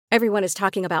Everyone is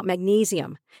talking about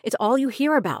magnesium. It's all you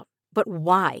hear about. But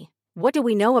why? What do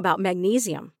we know about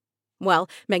magnesium? Well,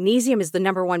 magnesium is the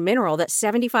number one mineral that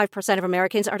 75% of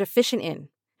Americans are deficient in.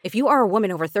 If you are a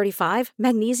woman over 35,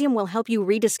 magnesium will help you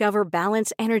rediscover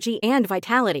balance, energy, and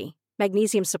vitality.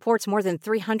 Magnesium supports more than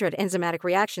 300 enzymatic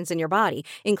reactions in your body,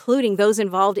 including those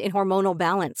involved in hormonal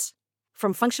balance.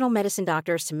 From functional medicine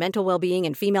doctors to mental well-being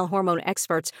and female hormone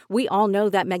experts, we all know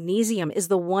that magnesium is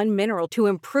the one mineral to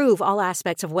improve all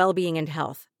aspects of well-being and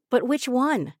health. But which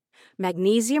one?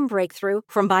 Magnesium Breakthrough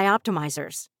from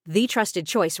Bioptimizers, the trusted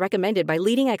choice recommended by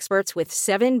leading experts with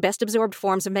 7 best-absorbed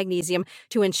forms of magnesium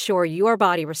to ensure your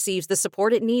body receives the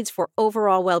support it needs for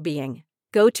overall well-being.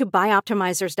 Go to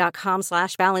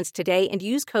bioptimizers.com/balance today and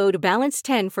use code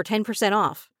BALANCE10 for 10%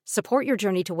 off. Support your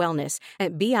journey to wellness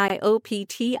at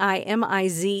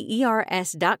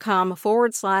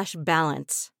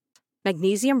bioptimizers.com/balance.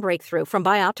 Magnesium Breakthrough from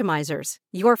Bioptimizers,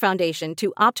 your foundation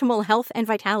to optimal health and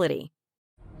vitality.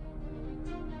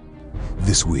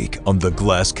 This week on the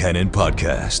Glass Cannon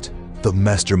Podcast, the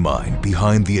mastermind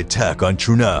behind the attack on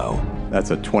Trunau.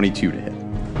 That's a 22 to hit.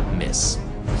 Miss.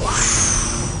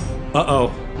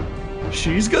 Uh-oh.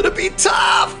 She's gonna be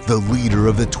tough! The leader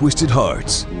of the Twisted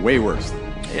Hearts. Way worse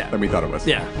than we thought it was.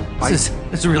 Yeah. This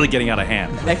is really getting out of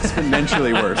hand.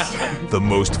 Exponentially worse. The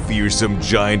most fearsome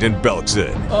giant in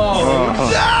Belkzen.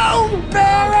 No!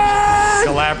 Baron!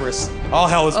 Galabras. All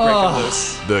hell is breaking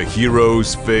loose. The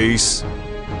hero's face,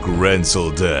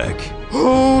 Grenseldek.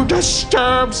 Who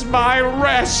disturbs my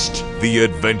rest? The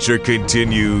adventure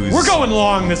continues. We're going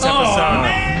long this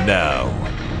episode. Now.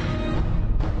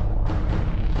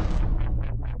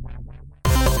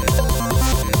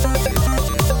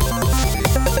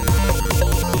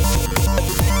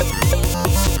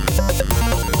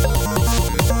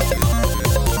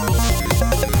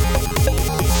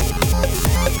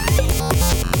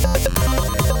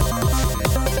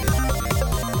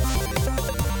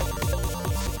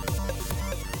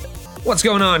 What's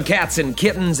going on, cats and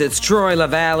kittens? It's Troy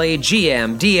LaValle,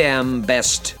 GM, DM,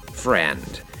 best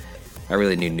friend. I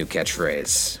really need a new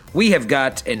catchphrase. We have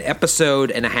got an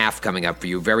episode and a half coming up for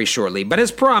you very shortly, but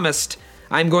as promised,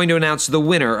 I'm going to announce the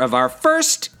winner of our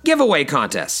first giveaway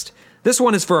contest. This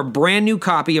one is for a brand new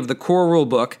copy of the core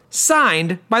rulebook,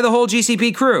 signed by the whole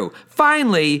GCP crew.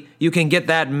 Finally, you can get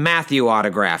that Matthew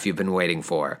autograph you've been waiting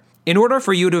for. In order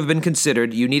for you to have been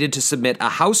considered, you needed to submit a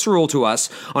house rule to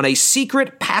us on a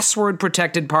secret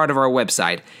password-protected part of our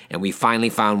website, and we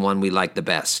finally found one we liked the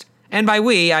best. And by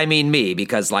we, I mean me,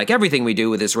 because like everything we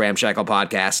do with this ramshackle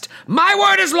podcast, my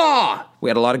word is law! We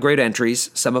had a lot of great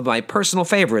entries. Some of my personal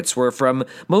favorites were from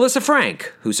Melissa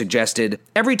Frank, who suggested,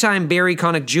 every time Barry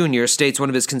Connick Jr. states one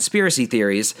of his conspiracy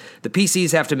theories, the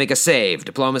PCs have to make a save,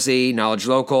 diplomacy, knowledge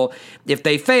local. If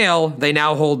they fail, they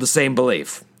now hold the same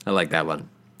belief. I like that one.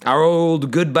 Our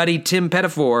old good buddy Tim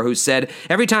Pettifor, who said,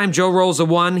 every time Joe rolls a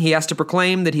 1, he has to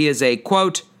proclaim that he is a,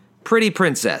 quote, pretty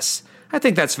princess. I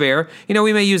think that's fair. You know,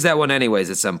 we may use that one anyways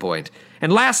at some point.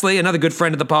 And lastly, another good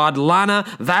friend of the pod, Lana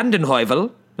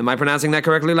Vandenheuvel. Am I pronouncing that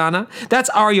correctly, Lana? That's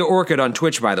Arya Orchid on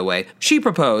Twitch, by the way. She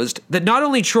proposed that not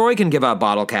only Troy can give out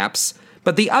bottle caps,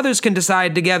 but the others can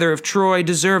decide together if Troy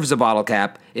deserves a bottle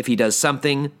cap if he does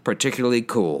something particularly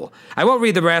cool. I won't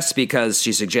read the rest because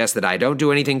she suggests that I don't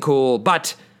do anything cool,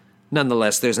 but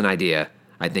nonetheless, there's an idea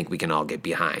I think we can all get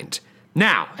behind.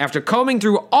 Now, after combing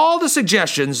through all the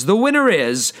suggestions, the winner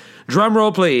is,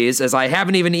 drumroll please, as I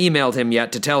haven't even emailed him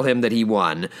yet to tell him that he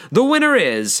won. The winner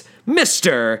is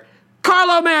Mr.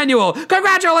 Carlo Manuel.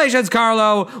 Congratulations,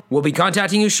 Carlo. We'll be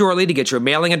contacting you shortly to get your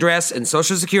mailing address and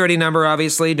social security number,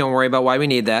 obviously. Don't worry about why we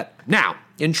need that. Now,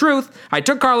 in truth, I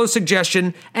took Carlo's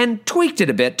suggestion and tweaked it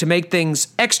a bit to make things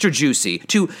extra juicy,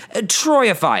 to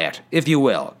Troyify it, if you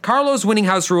will. Carlo's winning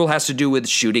house rule has to do with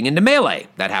shooting into melee.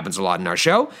 That happens a lot in our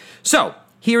show. So,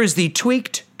 here is the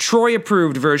tweaked,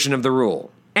 Troy-approved version of the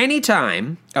rule.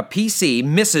 Anytime a PC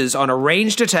misses on a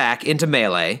ranged attack into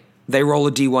melee, they roll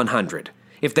a D100.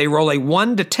 If they roll a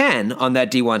 1 to 10 on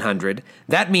that D100,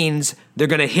 that means they're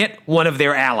going to hit one of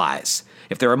their allies.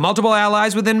 If there are multiple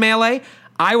allies within melee,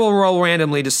 I will roll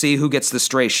randomly to see who gets the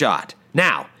stray shot.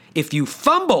 Now, if you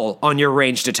fumble on your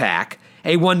ranged attack,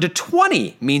 a 1 to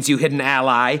 20 means you hit an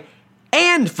ally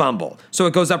and fumble. So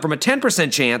it goes up from a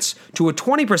 10% chance to a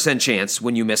 20% chance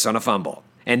when you miss on a fumble.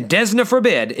 And Desna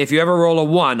forbid if you ever roll a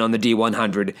 1 on the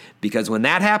D100, because when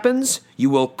that happens, you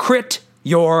will crit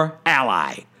your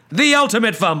ally. The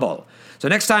ultimate fumble. So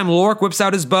next time Lork whips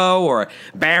out his bow or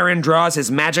Baron draws his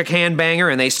magic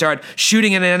handbanger and they start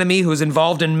shooting at an enemy who's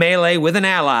involved in melee with an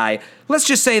ally, let's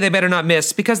just say they better not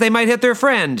miss because they might hit their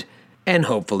friend and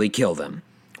hopefully kill them.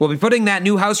 We'll be putting that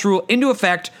new house rule into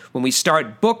effect when we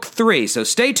start Book 3, so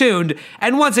stay tuned.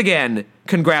 And once again,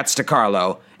 congrats to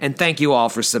Carlo, and thank you all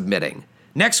for submitting.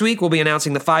 Next week, we'll be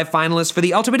announcing the 5 finalists for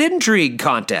the Ultimate Intrigue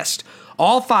contest.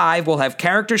 All 5 will have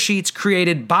character sheets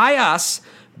created by us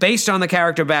based on the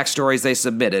character backstories they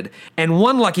submitted, and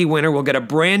one lucky winner will get a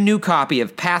brand new copy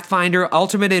of Pathfinder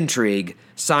Ultimate Intrigue,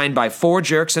 signed by 4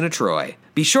 jerks and a Troy.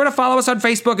 Be sure to follow us on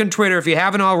Facebook and Twitter if you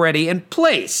haven't already, and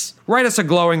please, write us a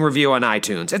glowing review on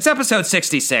iTunes. It's episode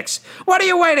 66. What are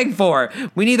you waiting for?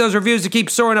 We need those reviews to keep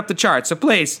soaring up the charts, so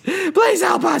please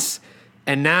help us.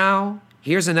 And now,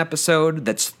 here's an episode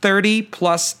that's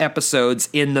 30-plus episodes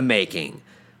in the making.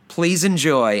 Please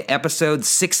enjoy episode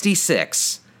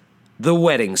 66, The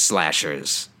Wedding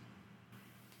Slashers.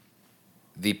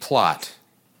 The plot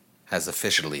has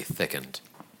officially thickened.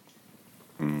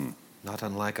 Not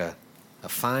unlike a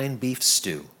fine beef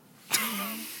stew.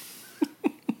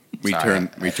 We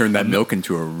turned that milk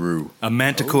into a roux. A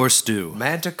manticore stew.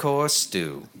 Manticore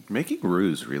stew. Making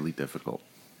roux is really difficult.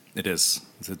 It is.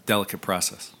 It's a delicate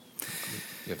process.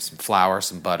 You have some flour,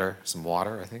 some butter, some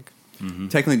water, I think. Mm-hmm.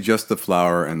 Technically, just the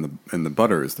flour and the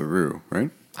butter is the roux,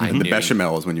 right? And the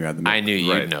bechamel is when you add the milk. I knew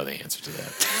you'd know the answer to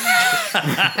that.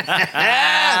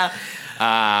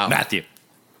 Matthew.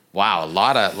 Wow, a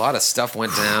lot of stuff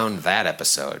went down that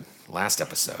episode, last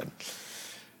episode.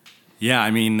 Yeah,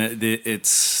 I mean,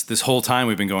 it's this whole time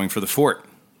we've been going for the fort.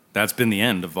 That's been the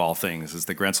end of all things, is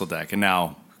the Grenzel deck. And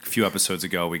now, a few episodes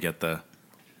ago, we get the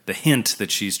hint that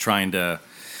she's trying to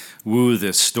woo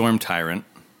this storm tyrant,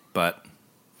 but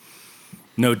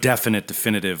no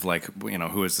definitive, like,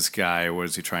 who is this guy, or what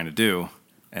is he trying to do?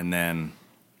 And then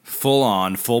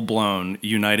full-blown,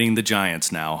 uniting the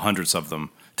giants now, hundreds of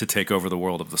them, to take over the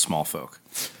world of the small folk.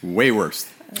 Way worse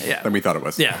than we thought it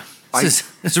was. Yeah. This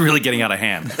is really getting out of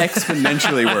hand.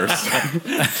 Exponentially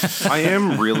worse. I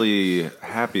am really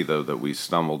happy, though, that we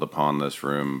stumbled upon this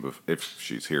room, if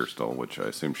she's here still, which I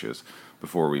assume she is,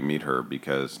 before we meet her,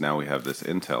 because now we have this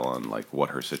intel on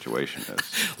what her situation is.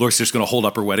 Lork's just going to hold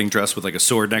up her wedding dress with a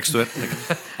sword next to it.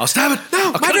 I'll stab it.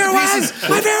 No, my dear wife!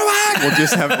 My dear wife! We'll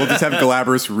just have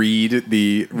Galabras read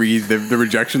the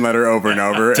rejection letter over and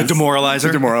over to demoralize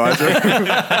her.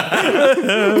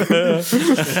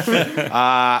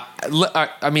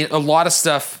 I mean, a lot of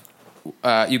stuff.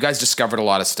 You guys discovered a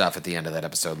lot of stuff at the end of that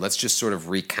episode. Let's just sort of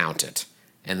recount it,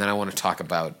 and then I want to talk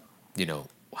about,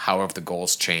 how have the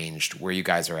goals changed, where you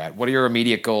guys are at. What are your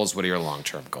immediate goals? What are your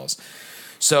long-term goals?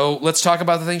 So let's talk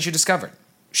about the things you discovered.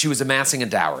 She was amassing a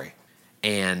dowry,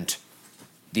 and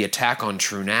the attack on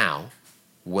True Now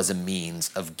was a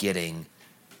means of getting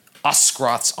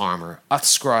Uskroth's armor,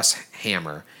 Uskroth's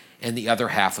hammer, and the other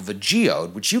half of a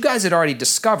geode, which you guys had already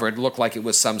discovered looked like it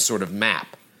was some sort of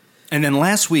map. And then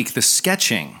last week, the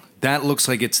sketching, that looks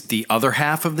like it's the other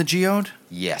half of the geode?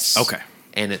 Yes. Okay.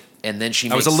 And then she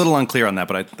I was a little unclear on that,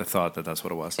 but I thought that's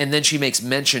what it was. And then she makes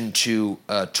mention to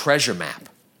a treasure map.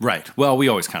 Right. Well, we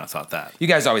always kind of thought that. You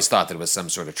guys always thought that it was some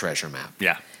sort of treasure map.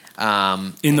 Yeah.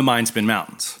 In the Mindspin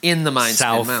Mountains. In the Mindspin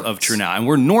Mountains. South of True Now. And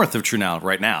we're north of True Now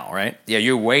right now, right? Yeah,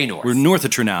 you're way north. We're north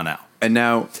of True Now. And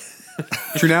now...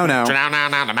 True now. True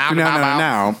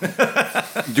now.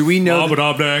 Do we know... True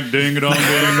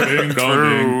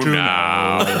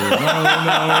now.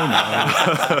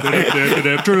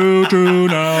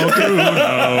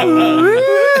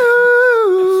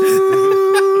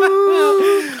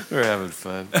 We're having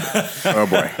fun. Oh,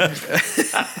 boy.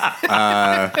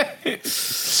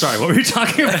 Sorry, what were you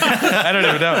talking about? I don't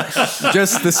even know.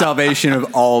 Just the salvation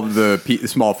of all the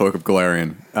small folk of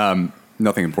Galarian.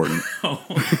 Nothing important.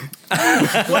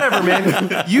 Whatever,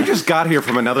 man. You just got here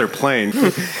from another plane.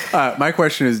 My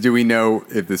question is, do we know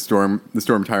if the storm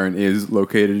tyrant is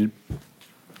located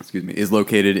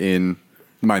in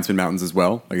the Mindspin Mountains as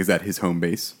well? Like, is that his home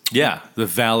base? Yeah, the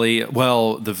valley.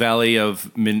 Well, the valley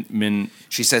of Min.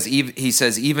 He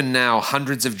says, even now,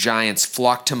 hundreds of giants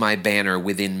flock to my banner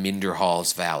within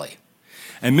Minderhall's valley.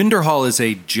 And Minderhall is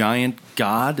a giant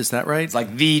god, is that right? It's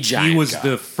like the giant He was god.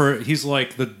 the first. He's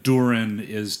like the Durin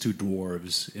is to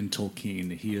dwarves in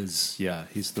Tolkien. He is,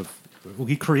 he's the. Well,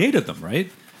 he created them,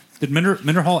 right? Did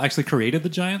Minderhall actually created the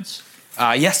giants?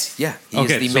 Yes, yeah. He is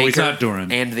the so maker he's not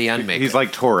Durin. and the unmaker. He's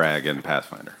like Torag in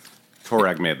Pathfinder.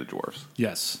 Torag made the dwarves.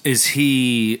 Yes. Is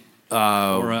he Or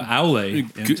Aule in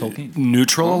Tolkien.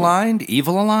 neutral aligned,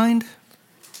 evil aligned?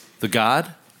 The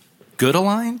god? Good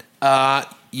aligned?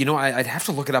 I'd have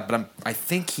to look it up, but I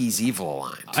think he's evil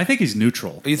aligned. I think he's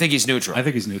neutral. You think he's neutral? I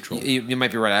think he's neutral. You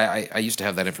might be right. I used to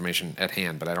have that information at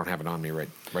hand, but I don't have it on me right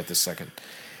this second.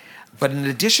 But in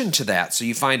addition to that, so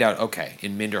you find out, okay,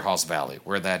 in Minderhall's Valley,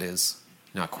 where that is,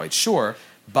 not quite sure,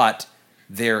 but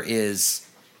there is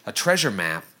a treasure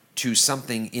map to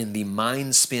something in the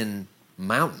Mindspin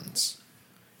Mountains.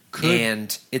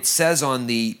 And it says on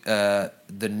the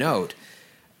note,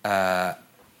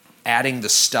 adding the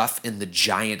stuff in the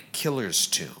giant killer's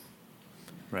tomb.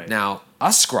 Right. Now,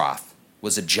 Uscroft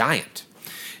was a giant.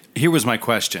 Here was my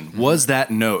question. Was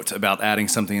that note about adding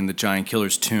something in the giant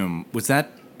killer's tomb, was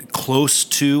that close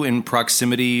to, in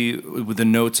proximity with the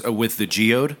notes with the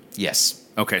geode? Yes.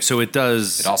 Okay, so it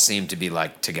does... It all seemed to be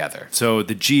like together. So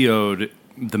the geode,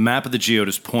 the map of the geode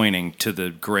is pointing to the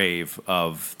grave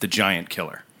of the giant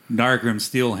killer. Nargrim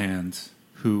Steelhand,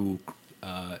 who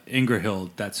Ingrahild,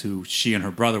 that's who she and her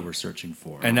brother were searching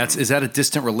for. And is that a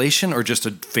distant relation or just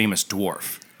a famous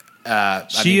dwarf?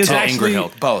 She is actually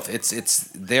Ingrahild. Both.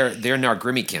 They're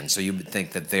Nargrimikin, so you would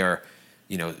think that they're,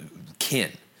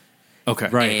 kin. Okay.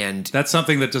 right. And that's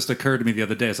something that just occurred to me the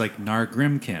other day. It's like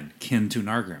Nargrimkin, kin to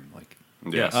Nargrim. Like,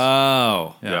 Yes.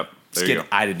 Oh. yeah. Yep. There you go.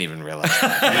 I didn't even realize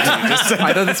that.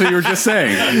 I thought that's what you were just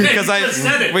saying. Because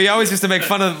we always used to make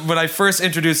fun of when I first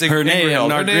introduced Her name,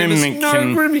 Ingrahild. Her name is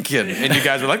Nargrimikin. Nargrimikin. And you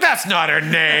guys were like, that's not her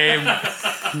name.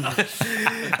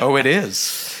 Oh, it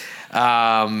is.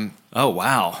 Oh,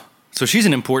 wow. So she's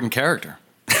an important character.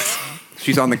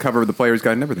 She's on the cover of the Player's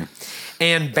Guide and everything.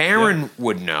 And Baron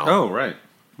would know. Oh, right.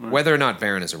 Whether or not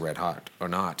Baron is a red hot or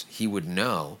not, he would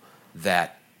know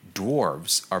that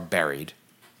dwarves are buried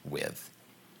with.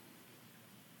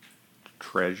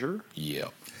 Treasure?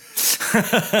 Yep.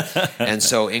 And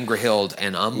so Ingrahild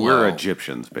and Umlo We're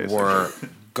Egyptians, basically. were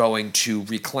going to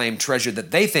reclaim treasure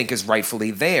that they think is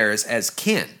rightfully theirs as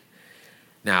kin.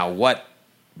 Now, what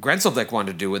Grenseldek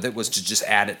wanted to do with it was to just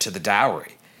add it to the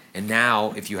dowry. And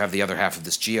now, if you have the other half of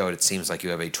this geode, it seems like you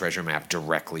have a treasure map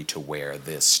directly to where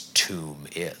this tomb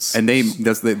is. And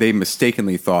they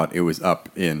mistakenly thought it was up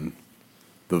in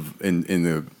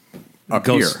the up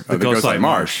Ghost- here, the the Ghostlight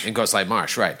Marsh, In Ghostlight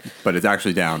Marsh, right. but it's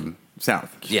actually down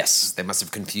south. Yes, they must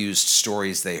have confused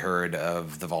stories they heard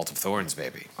of the Vault of Thorns,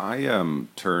 baby. I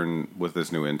turn, with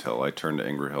this new intel, I turn to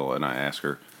Ingrahild and I ask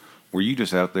her, were you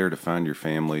just out there to find your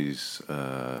family's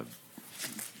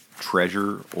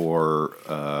treasure,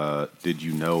 or did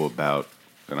you know about,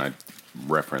 and I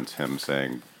reference him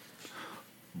saying,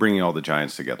 bringing all the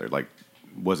giants together? Like,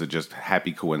 was it just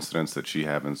happy coincidence that she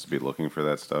happens to be looking for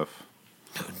that stuff?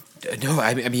 No,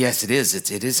 I mean, yes, it is.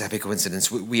 It is a happy coincidence.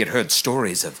 We had heard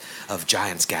stories of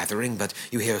giants gathering, but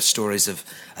you hear stories of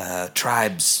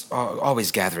tribes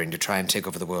always gathering to try and take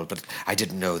over the world, but I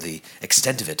didn't know the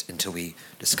extent of it until we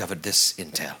discovered this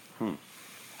intel.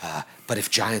 But if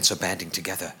giants are banding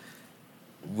together,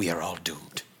 we are all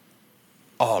doomed.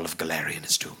 All of Galarian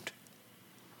is doomed.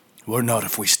 We're not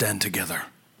if we stand together.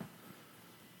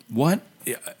 What?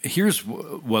 Here's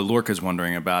what Lorca's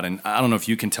wondering about, and I don't know if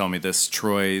you can tell me this,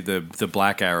 Troy, the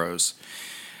Black Arrows.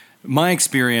 My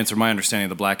experience or my understanding of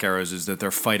the Black Arrows is that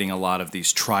they're fighting a lot of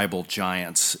these tribal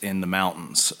giants in the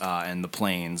mountains and the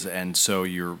plains, and so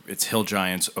it's hill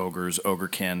giants, ogres,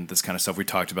 ogrekin, this kind of stuff. We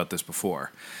talked about this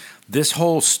before. This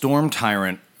whole Storm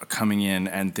Tyrant coming in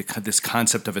and this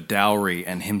concept of a dowry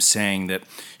and him saying that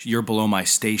you're below my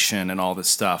station and all this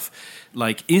stuff,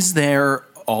 like, is there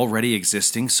already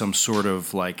existing some sort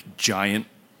of like giant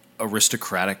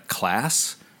aristocratic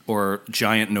class or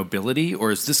giant nobility,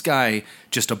 or is this guy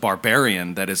just a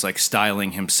barbarian that is like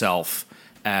styling himself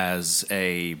as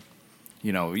a,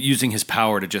 using his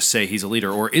power to just say he's a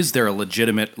leader, or is there a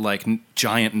legitimate like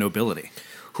giant nobility?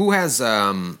 Who has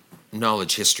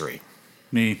knowledge history?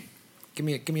 me, Give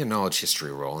me a knowledge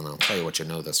history roll, and I'll tell you what you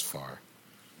know thus far.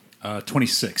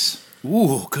 26.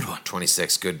 Ooh, good one.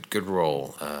 26, good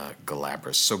roll,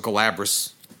 Galabras. So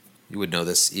Galabras, you would know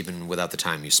this even without the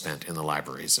time you spent in the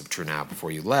libraries of Trunau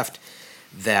before you left,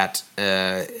 that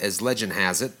as legend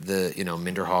has it,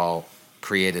 Minderhall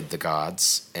created the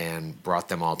gods and brought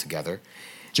them all together.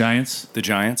 Giants. The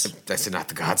giants. I said not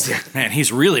the gods yet. Man,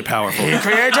 he's really powerful. He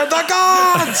created the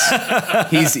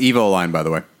gods! He's evil aligned, by the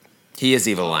way. He is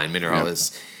evil aligned. Minderhall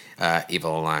is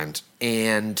evil aligned.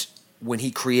 And when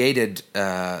he created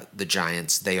the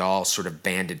giants, they all sort of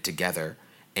banded together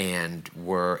and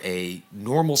were a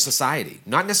normal society.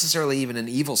 Not necessarily even an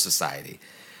evil society.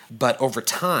 But over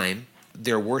time,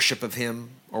 their worship of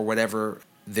him or whatever,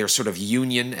 their sort of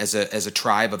union as a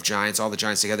tribe of giants, all the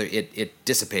giants together, it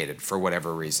dissipated for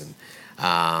whatever reason.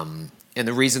 And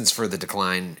the reasons for the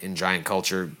decline in giant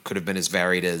culture could have been as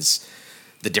varied as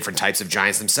the different types of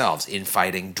giants themselves.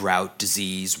 Infighting, drought,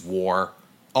 disease, war,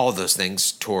 all of those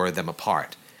things tore them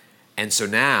apart. And so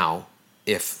now,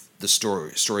 if the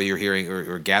story you're hearing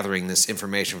or gathering this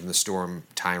information from the Storm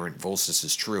Tyrant Volstis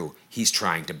is true, he's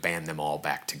trying to band them all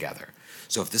back together.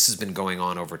 So if this has been going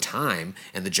on over time,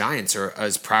 and the giants are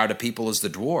as proud of people as the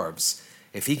dwarves,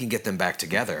 If he can get them back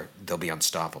together, they'll be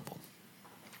unstoppable.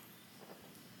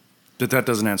 But that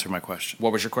doesn't answer my question.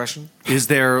 What was your question? Is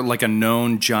there like a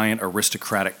known giant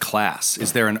aristocratic class?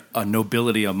 Is there a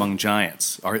nobility among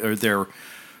giants? Are there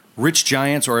rich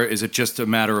giants, or is it just a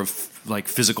matter of like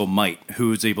physical might?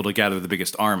 Who's able to gather the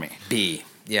biggest army? B.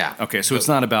 Yeah. Okay, so it's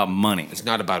not about money. It's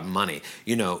not about money.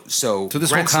 You know, so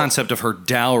this whole concept of her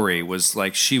dowry was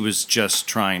like she was just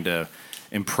trying to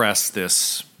impress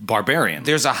this barbarian.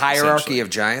 There's a hierarchy of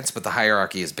giants, but the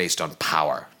hierarchy is based on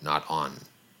power, not on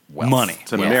wealth. Money.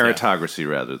 It's a meritocracy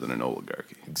rather than an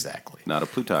oligarchy. Exactly. Not a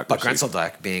plutocracy. But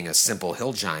Grenseldek, being a simple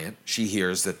hill giant, she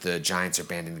hears that the giants are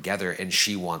banding together, and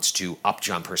she wants to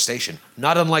up-jump her station,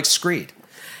 not unlike Screed.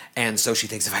 And so she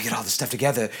thinks, if I get all this stuff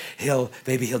together,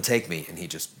 maybe he'll take me. And he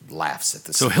just laughs at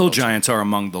this. So hill giants are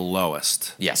among the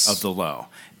lowest Yes. of the low.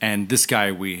 And this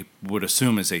guy we would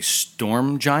assume is a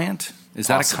storm giant? Is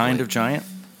that a kind of giant?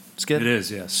 Skid? It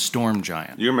is, yes. Storm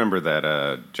giant. You remember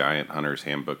that Giant Hunter's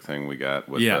Handbook thing we got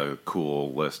with a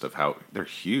cool list of how they're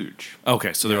huge.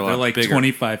 Okay, so they're a lot They're like bigger.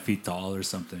 25 feet tall or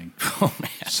something. Oh,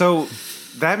 man. So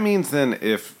that means then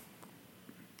if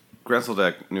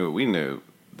Grenseldek knew what we knew,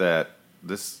 that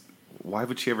why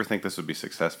would she ever think this would be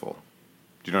successful?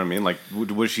 Do you know what I mean? Like,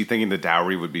 was she thinking the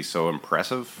dowry would be so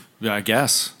impressive? Yeah, I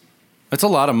guess. That's a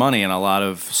lot of money and a lot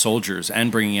of soldiers,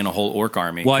 and bringing in a whole orc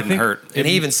army. Well, I couldn't think- hurt. And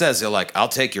he even says, they're like, I'll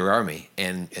take your army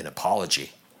and an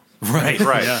apology. Right.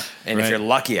 Right. Yeah. And if you're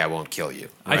lucky, I won't kill you.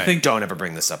 I think Don't ever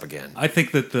bring this up again. I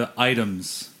think that the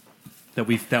items that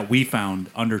we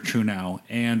found under Trunau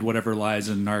and whatever lies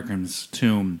in Nargrim's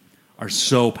tomb are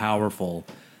so powerful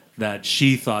that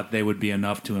she thought they would be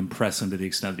enough to impress him to the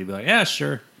extent that he'd be like, yeah,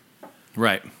 sure.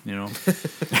 Right. You know?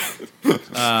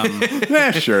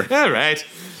 Yeah, sure. All right.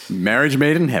 Marriage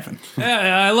made in heaven.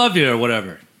 Yeah, I love you or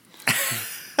whatever.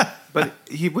 But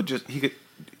he could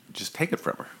just take it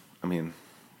from her. I mean,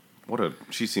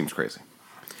 she seems crazy.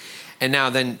 And now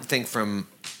then think from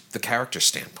the character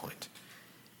standpoint.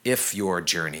 If your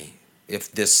journey,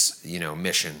 if this,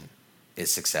 mission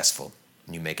is successful,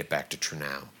 and you make it back to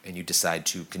Trunau, and you decide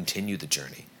to continue the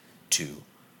journey to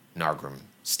Nargrim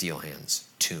Steelhand's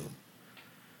tomb,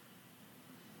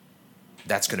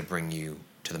 that's going to bring you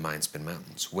to the Mindspin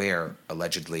Mountains, where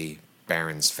allegedly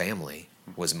Baron's family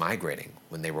was migrating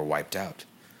when they were wiped out,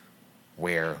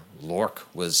 where Lork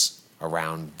was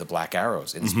around the Black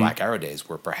Arrows in his Black Arrow days,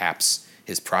 where perhaps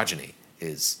his progeny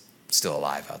is still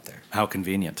alive out there. How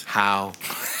convenient. How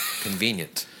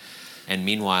convenient. And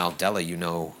meanwhile, Della,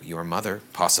 your mother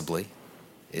possibly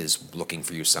is looking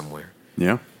for you somewhere.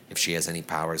 Yeah. If she has any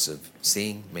powers of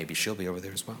seeing, maybe she'll be over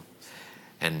there as well.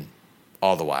 And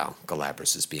all the while,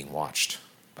 Galabras is being watched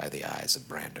by the eyes of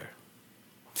Brander.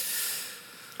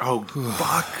 Oh,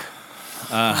 fuck.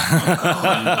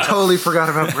 Totally forgot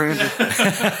about Brander.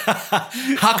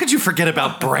 How could you forget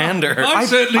about Brander? I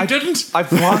certainly didn't. I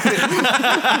blocked it.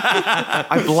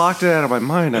 I blocked it out of my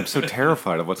mind. I'm so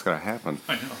terrified of what's going to happen.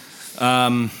 I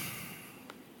know.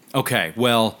 Okay,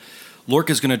 well, Lork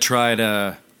is going to try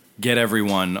to get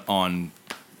everyone on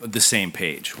the same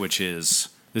page, which is,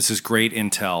 this is great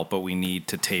intel, but we need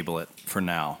to table it for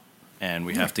now. And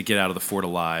we have to get out of the fort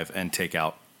alive and take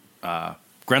out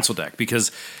Grenseldek,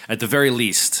 because at the very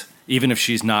least, even if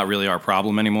she's not really our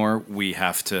problem anymore, we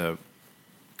have to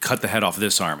cut the head off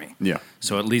this army. Yeah.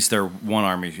 So at least they're one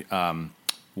army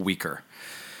weaker.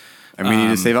 And we need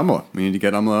to save Umlo. We need to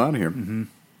get Umlo out of here. Mm-hmm.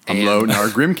 Umlo I'm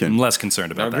Nargrimkin. less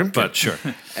concerned about that, but sure.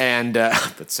 And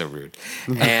that's so rude.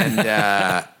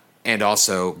 And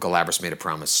also, Galabras made a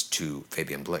promise to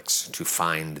Fabian Blix to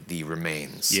find the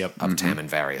remains of Tam and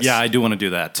Varius. Yeah, I do want to do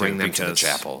that too. Bring them to the because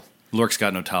chapel. Lork's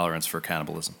got no tolerance for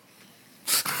cannibalism.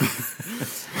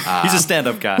 He's a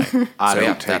stand-up guy. I So don't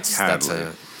yeah, take kindly.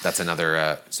 that's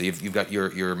another. So you've got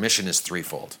your mission is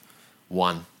threefold.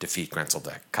 One, defeat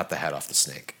Grenseldek, cut the head off the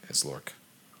snake, as Lork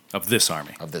Of this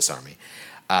army. of this army.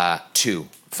 Two,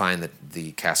 find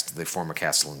the former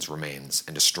Castellan's remains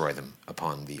and destroy them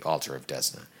upon the altar of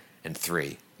Desna. And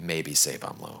three, maybe save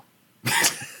Umlo.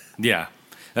 Yeah,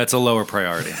 that's a lower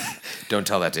priority. Don't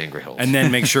tell that to Ingrid. And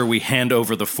then make sure we hand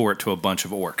over the fort to a bunch of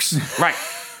orcs. Right.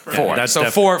 Four. That's So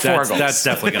def- four that's, goals. That's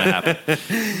definitely going to happen.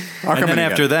 How And come then we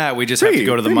after got that, we just have to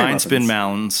go to the three Mindspin weapons.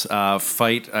 Mountains,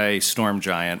 fight a storm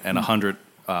giant and 100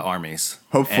 armies.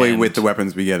 Hopefully And- with the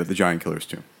weapons we get at the Giant Killer's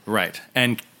tomb. Right.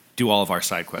 And do all of our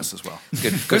side quests as well.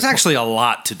 Good There's actually a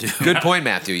lot to do. Good point,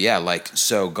 Matthew. Yeah,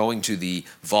 so going to the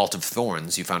Vault of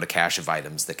Thorns, you found a cache of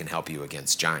items that can help you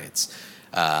against giants.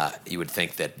 You would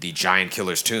think that the Giant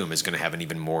Killer's tomb is going to have an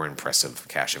even more impressive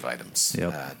cache of items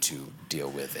to deal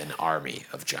with an army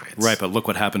of giants. Right, but look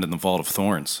what happened in the Vault of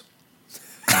Thorns.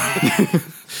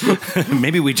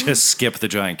 Maybe we just skip the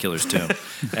Giant Killer's tomb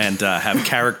and have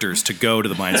characters to go to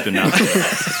the Mindspin Mountain.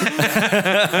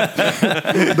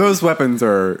 Those weapons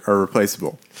are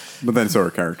replaceable, but then so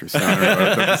are characters. So I don't know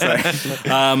what I have to say.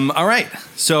 All right.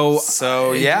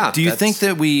 So yeah. Do you think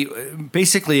that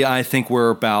basically, I think we're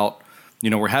about,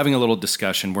 we're having a little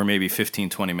discussion. We're maybe 15,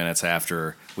 20 minutes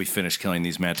after we finish killing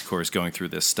these manticores, going through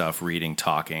this stuff, reading,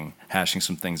 talking, hashing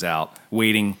some things out,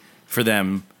 waiting for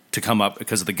them to come up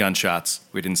because of the gunshots.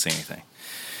 We didn't see anything.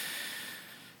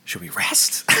 Should we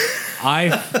rest? I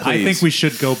think we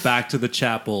should go back to the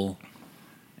chapel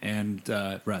and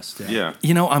rest. Yeah.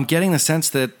 I'm getting the sense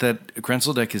that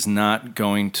Grenseldek is not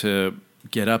going to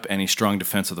get up any strong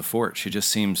defense of the fort. She just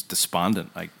seems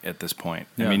despondent at this point.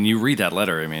 Yeah. I mean, you read that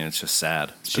letter. I mean, it's just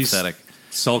sad. It's She's pathetic.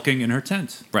 sulking in her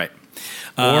tent. Right.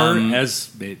 Or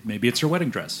as maybe it's her wedding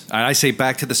dress. I say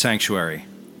back to the sanctuary.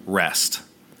 Rest.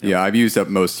 Yeah, I've used up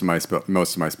most of my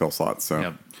spell slots.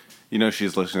 So Yep.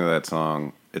 She's listening to that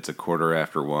song. It's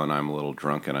 1:15. I'm a little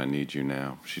drunk and I need you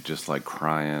now. She's just like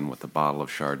crying with a bottle of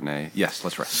Chardonnay. Yes,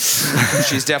 let's rest.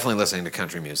 She's definitely listening to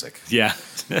country music. Yeah.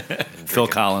 Phil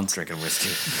Collins. Drinking whiskey.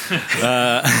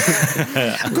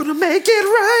 I'm going to make it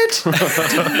right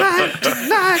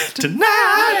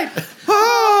tonight.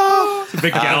 Oh. It's a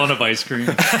big gallon of ice cream.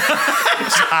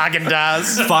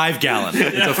 Häagen-Dazs. 5 gallon.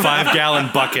 It's a 5 gallon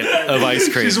bucket of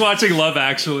ice cream. She's watching Love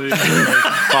Actually.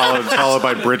 followed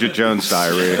by Bridget Jones'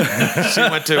 Diary. She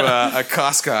went to a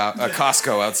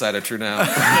Costco outside of True Now.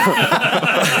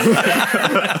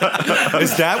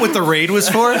 Is that what the raid was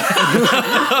for?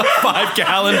 5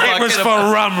 gallon bucket. It was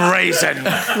for rum raisin.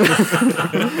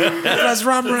 It was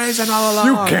rum raisin all along.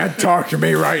 you can't talk to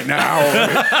me right now.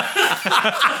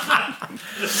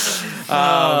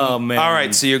 Oh, man. All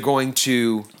right, so you're going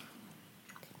to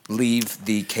leave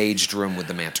the caged room with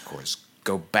the manticores.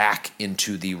 Go back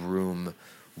into the room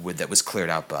that was cleared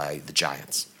out by the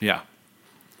giants. Yeah.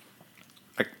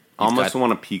 I almost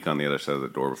want to peek on the other side of the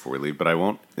door before we leave, but I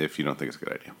won't if you don't think it's a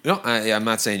good idea. No, I'm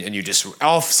not saying, and you just,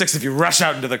 all 6 of you rush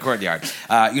out into the courtyard.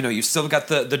 You've still got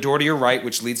the door to your right,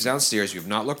 which leads downstairs. You've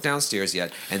not looked downstairs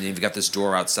yet, and then you've got this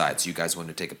door outside. So you guys want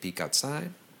to take a peek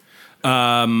outside?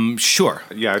 Sure.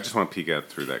 Yeah, I just want to peek out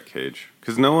through that cage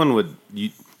because no one would.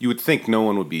 You would think no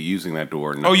one would be using that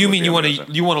door. Oh, you mean you want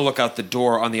to look out the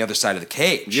door on the other side of the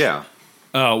cage? Yeah.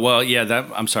 Oh, well, yeah,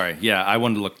 I'm sorry. Yeah, I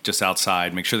wanted to look just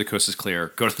outside, make sure the coast is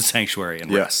clear, go to the sanctuary and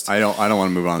rest. I don't want to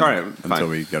move on All right, until fine.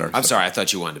 we get our I'm stuff. sorry, I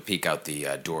thought you wanted to peek out the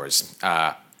doors.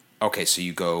 Okay, so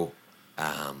you go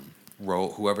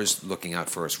roll. Whoever's looking out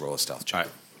first, roll a stealth check. All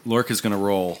right. Lork is going to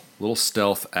roll a little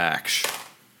stealth action.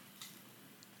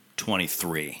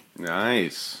 23.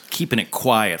 Nice. Keeping it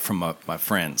quiet from my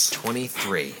friends.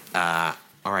 23. All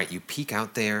right, you peek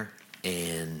out there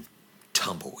and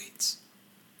tumbleweeds.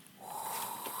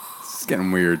 It's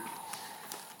getting weird.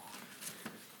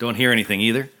 Don't hear anything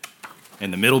either.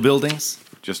 In the middle buildings.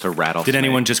 Just a rattle. Did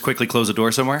anyone just quickly close the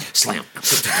door somewhere? Slam.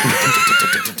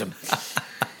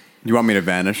 You want me to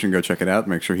vanish and go check it out?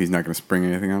 Make sure he's not going to spring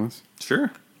anything on us?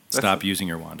 Sure. Stop using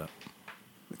your wand up.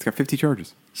 It's got 50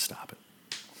 charges. Stop it.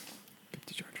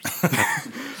 50 charges.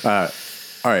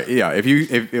 All right. Yeah.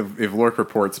 If Lork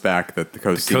reports back that the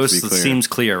coast seems to be clear, seems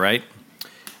clear, right?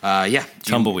 Yeah.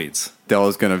 Tumbleweeds.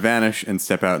 Della's going to vanish and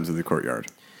step out into the courtyard.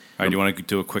 All right, do you want to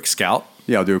do a quick scout?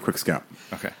 Yeah, I'll do a quick scout.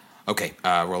 Okay. Okay,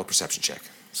 roll a perception check.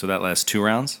 So that lasts 2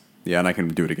 rounds? Yeah, and I can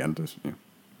do it again. Just, yeah.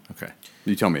 Okay.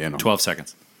 You tell me. 12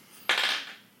 seconds.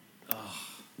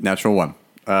 Natural 1.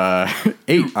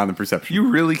 8 on the perception. You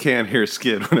really can't hear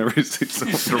Skid whenever you see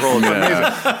someone to roll.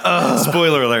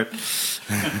 Spoiler alert.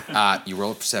 You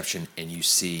roll a perception and you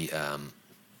see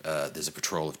there's a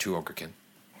patrol of 2 Ogrkin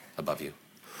above you.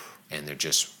 And they're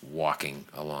just walking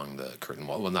along the curtain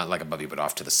wall. Well, not like above you, but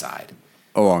off to the side.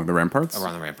 Along the ramparts?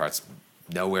 Around the ramparts.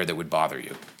 Nowhere that would bother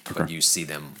you. Okay. But you see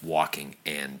them walking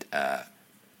and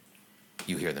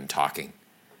you hear them talking.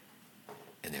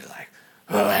 And they're like,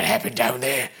 "Oh, that happened down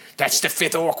there. That's the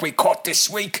 5th orc we caught this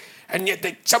week. And yet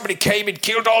somebody came and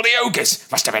killed all the ogres.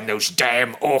 Must have been those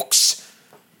damn orcs.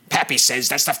 Pappy says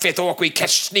that's the 5th orc we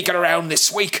catch sneaking around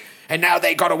this week. And now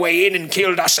they got away in and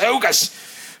killed us ogres.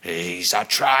 These are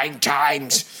trying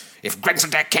times. If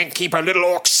Grenseldek can't keep her little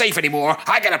orcs safe anymore,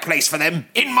 I got a place for them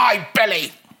in my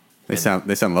belly." They sound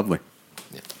lovely.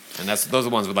 Yeah. And those are the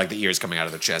ones with like the ears coming out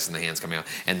of their chest and the hands coming out.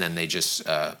 And then they just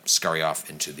scurry off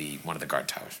into one of the guard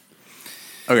towers.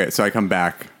 Okay, so I come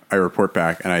back, I report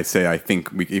back, and I say I think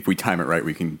if we time it right,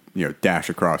 we can dash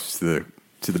across to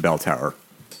the bell tower.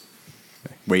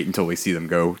 Wait until we see them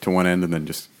go to one end, and then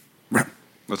just.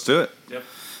 Let's do it. Yep.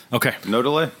 Okay. No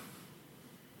delay.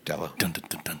 Della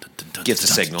gives a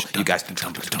signal. You guys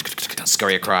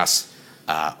scurry across,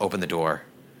 open the door.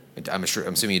 I'm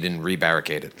assuming you didn't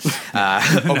re-barricade it.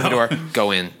 Open the door,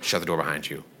 go in, shut the door behind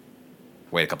you.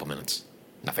 Wait a couple minutes.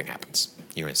 Nothing happens.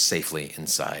 You're safely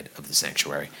inside of the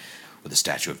sanctuary with the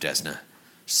statue of Desna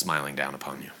smiling down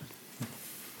upon you.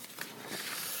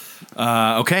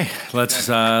 Okay,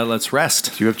 let's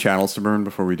rest. Do you have channels to burn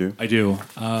before we do? I do.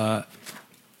 I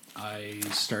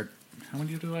start. How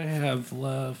many do I have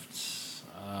left?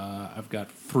 I've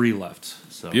got 3 left.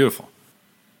 So Beautiful.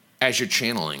 As you're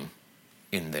channeling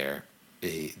in there,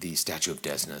 the statue of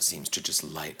Desna seems to just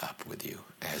light up with you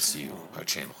as you are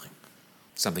channeling.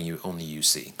 Something only you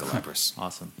see, Galabras.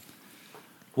 awesome.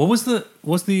 What was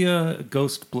the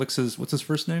ghost Blix's? What's his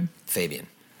first name? Fabian.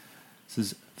 This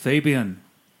is Fabian.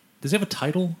 Does he have a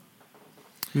title?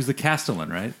 He was the Castellan,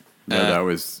 right? No, that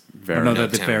was very. no, the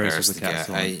Tam Ferris Varys, was the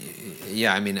Castellan.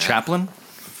 I mean... Chaplain?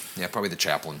 yeah, probably the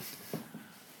chaplain.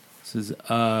 This is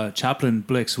Chaplain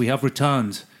Blix. We have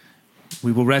returned.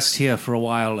 We will rest here for a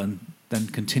while and then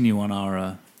continue on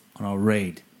our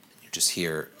raid. You just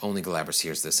hear... Only Galabras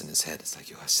hears this in his head. It's like,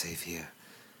 you are safe here.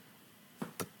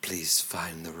 But please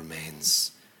find the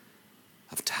remains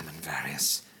of Tam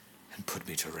Varys and put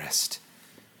me to rest.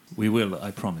 We will,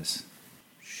 I promise.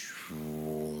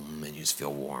 And you just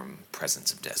feel warm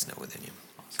presence of Desna within you.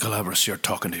 Galabras, you're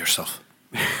talking to yourself.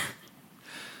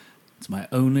 It's my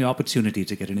only opportunity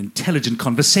to get an intelligent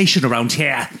conversation around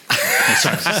here. No,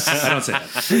 sorry, I don't say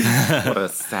that. What a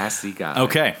sassy guy.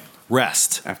 Okay,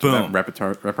 rest. After Boom. that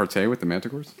repartee with the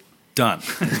Manticores? Done.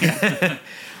 All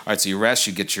right, so you rest.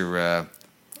 You get your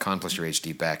con plus your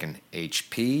HD back in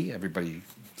HP. Everybody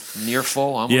near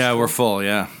full, almost Yeah, full? we're full,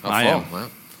 yeah. Oh, I full. am. Wow.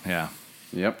 Yeah.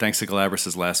 Yep. Thanks to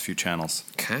Galabras' last few channels.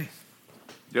 Okay.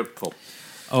 Yep, full.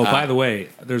 Oh, by the way,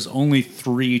 there's only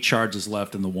 3 charges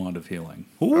left in the Wand of Healing.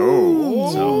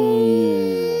 So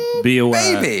be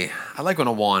aware. Maybe. I like when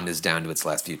a wand is down to its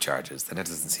last few charges. Then it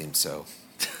doesn't seem so...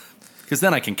 Because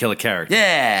then I can kill a character.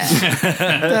 Yeah.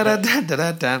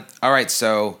 Da-da-da-da-da-da. All right,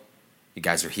 so you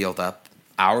guys are healed up.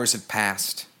 Hours have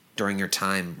passed. During your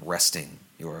time resting,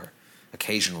 you're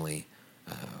occasionally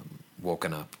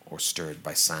woken up or stirred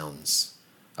by sounds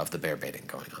of the bear baiting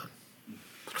going on.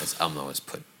 As Umno is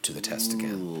put to the test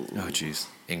again. Oh, jeez.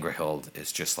 Ingrahild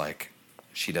is just like,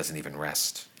 she doesn't even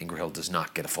rest. Ingrahild does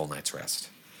not get a full night's rest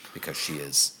because she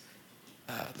is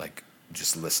like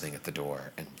just listening at the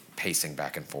door and pacing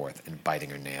back and forth and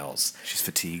biting her nails. She's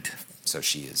fatigued. So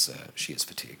she is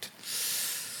fatigued.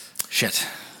 Shit.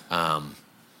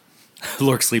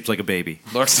 Lork sleeps like a baby.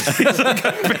 Looks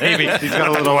Baby. He's got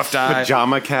a little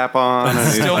pajama cap on. And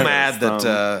he's still like, mad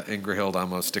that Ingrahild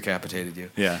almost decapitated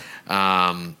you. Yeah.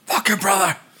 Fuck your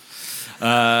brother.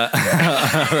 All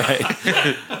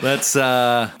right. Let's.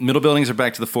 Middle buildings are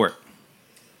back to the fort.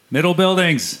 Middle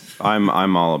buildings. I'm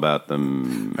all about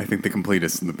them. I think the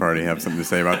completists in the party have something to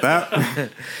say about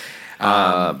that.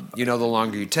 The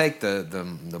longer you take,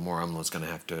 the more Umlo's going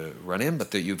to have to run in.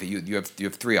 But you have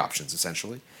 3 options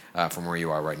essentially from where you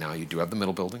are right now. You do have the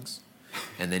middle buildings,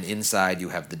 and then inside you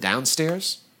have the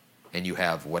downstairs, and you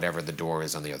have whatever the door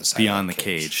is on the other side. Beyond of the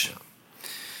cage.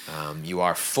 You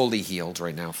are fully healed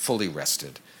right now, fully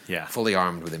rested, Yeah. fully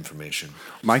armed with information.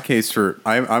 My case for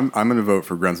I'm going to vote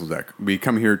for Grenzeldeck. We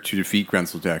come here to defeat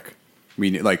Grenzeldeck.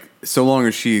 So long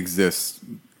as she exists,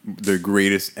 the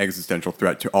greatest existential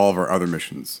threat to all of our other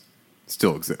missions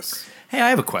still exists. Hey, I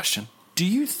have a question. Do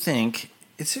you think,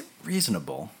 is it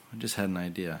reasonable? I just had an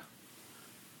idea.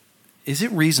 Is it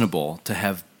reasonable to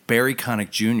have Barry Connick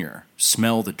Jr.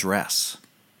 smell the dress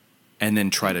and then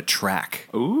try to track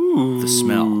the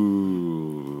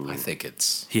smell? I think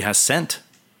it's He has scent.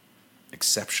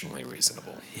 exceptionally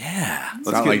reasonable. Yeah.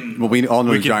 It's not we all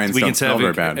know giants don't smell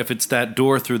very bad. If it's that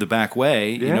door through the back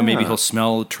way, maybe Yeah. he'll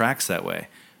smell tracks that way.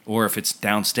 Or if it's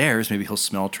downstairs, maybe he'll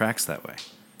smell tracks that way.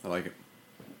 I like it.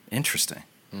 Interesting.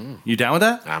 You down with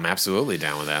that? I'm absolutely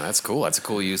down with that. That's cool. That's a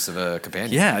cool use of a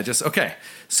companion. Yeah, okay.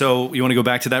 So you want to go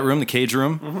back to that room, the cage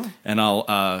room, and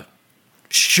I'll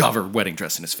shove her wedding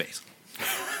dress in his face.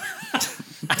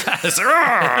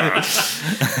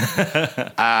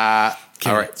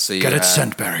 All right, so you Get it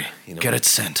sent, Barry. you know Get what? it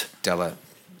sent. Della,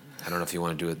 I don't know if you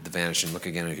want to do it, the vanish and look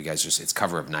again, or if you guys it's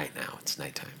cover of night now. It's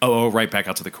nighttime. Oh, right back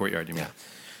out to the courtyard, you mean? Yeah.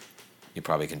 You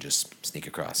probably can just sneak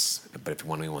across. But if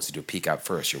one of you wants to do a peek out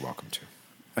first, you're welcome to.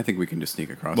 I think we can just sneak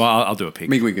across. Well, I'll do a peek.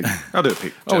 Maybe we can. I'll do a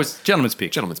peek. Oh, it's gentleman's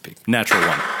peek. Gentleman's peek. Natural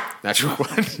one. Natural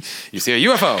one. You see a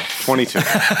UFO. 22.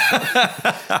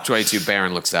 22,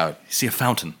 Baron looks out. You see a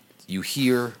fountain. You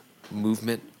hear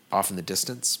movement off in the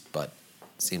distance, but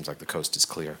it seems like the coast is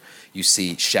clear. You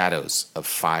see shadows of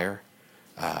fire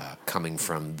coming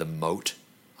from the moat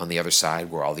on the other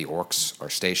side where all the orcs are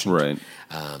stationed. Right.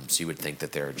 So you would think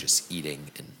that they're just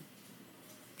eating and,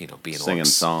 being Singing orcs.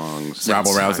 songs. Singing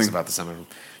Rabble-rousing. songs about the summer.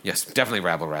 Yes, definitely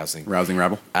rabble-rousing. Rousing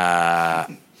rabble. But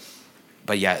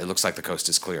yeah, it looks like the coast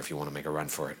is clear if you want to make a run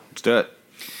for it. Let's do it.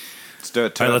 All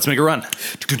right, let's make a run.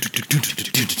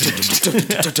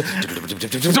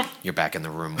 You're back in the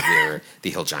room where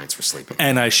the hill giants were sleeping.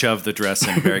 And I shove the dress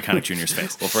in Barry Connick Jr.'s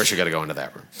face. Well, first you got to go into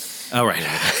that room. All right.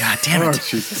 God damn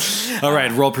it. All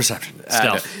right, roll perception.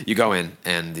 Stealth. You go in,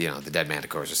 and the dead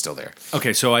manticores are still there.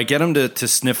 Okay, so I get him to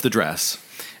sniff the dress.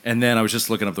 And then I was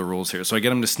just looking up the rules here. So I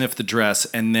get him to sniff the dress,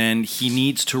 and then he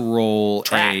needs to roll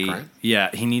Right? Yeah,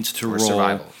 he needs to Or roll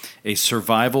survival. a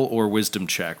survival or wisdom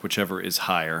check, whichever is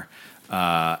higher.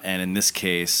 And in this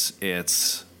case,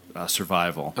 it's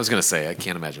survival. I was going to say, I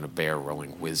can't imagine a bear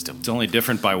rolling wisdom. It's only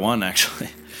different by one, actually.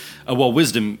 Well,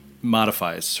 wisdom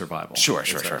modifies survival. Sure.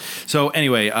 So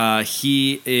anyway,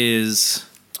 he is...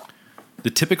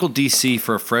 The typical DC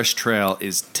for a fresh trail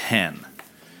is 10.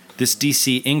 This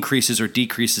DC increases or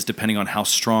decreases depending on how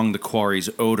strong the quarry's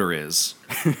odor is,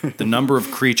 the number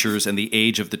of creatures, and the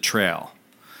age of the trail.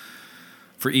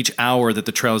 For each hour that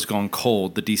the trail has gone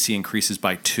cold, the DC increases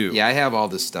by 2. Yeah, I have all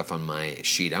this stuff on my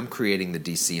sheet. I'm creating the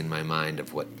DC in my mind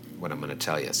of what I'm going to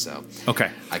tell you. So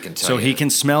Okay. I can tell So you. he can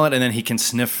smell it, and then he can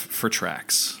sniff for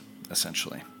tracks,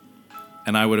 essentially.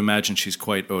 And I would imagine she's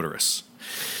quite odorous.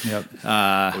 Yep.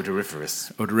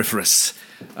 Odoriferous. Odoriferous.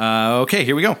 Okay,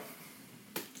 here we go.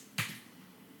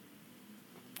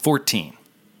 14.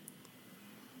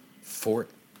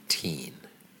 14.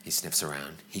 He sniffs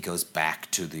around. He goes back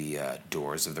to the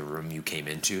doors of the room you came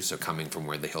into, so coming from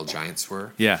where the hill giants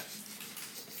were. Yeah.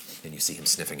 And you see him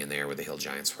sniffing in there where the hill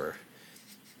giants were.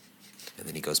 And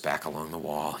then he goes back along the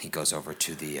wall. He goes over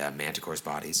to the manticore's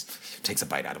bodies, takes a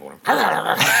bite out of one.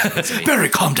 Barry,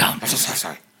 calm down. I'm so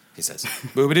sorry, he says.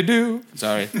 Boobity-doo.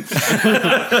 Sorry.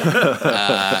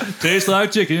 Tastes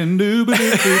like chicken.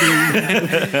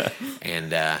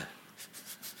 And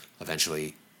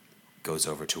eventually goes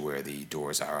over to where the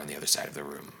doors are on the other side of the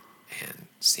room and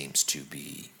seems to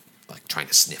be like trying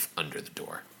to sniff under the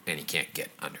door, and he can't get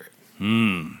under it.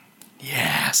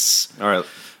 Yes. All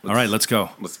right. Let's go.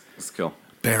 Let's kill.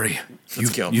 Barry,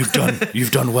 kill. you've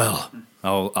done well.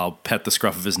 I'll pet the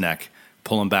scruff of his neck,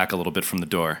 pull him back a little bit from the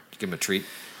door. Give him a treat.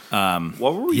 What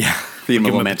were we? Yeah. Feed him a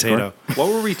Give him a manticore. potato.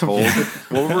 What were we told?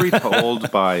 What were we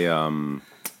told by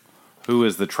who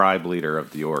is the tribe leader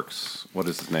of the orcs? What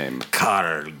is his name?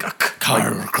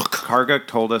 Karguk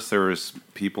told us there was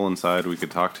people inside we could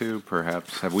talk to.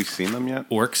 Perhaps have we seen them yet?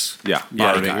 Orcs? Yeah.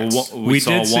 Yeah. We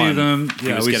saw did see one. them. He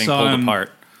Yeah, was we getting saw pulled him.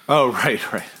 apart. Oh, right.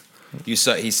 He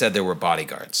said there were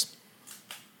bodyguards.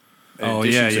 In Oh,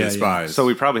 addition yeah, to yeah, the yeah. spies. So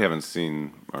we probably haven't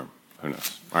seen, or who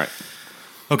knows? All right.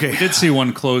 Okay. We did see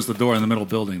one close the door in the middle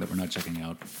building that we're not checking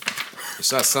out. You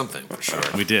saw something for sure.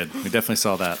 We did. We definitely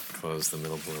saw that. Close the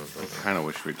middle door. Kind of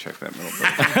wish we'd check that middle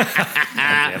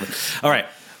building. All right.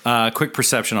 Quick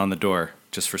perception on the door,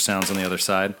 just for sounds on the other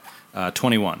side.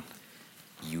 21.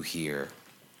 You hear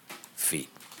feet.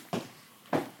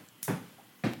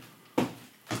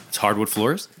 It's hardwood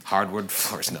floors? Hardwood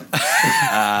floors. No.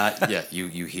 Yeah,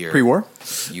 you hear. Pre-war?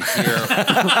 You hear.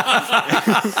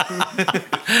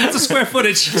 That's a square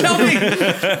footage. Tell me.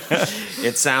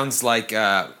 It sounds like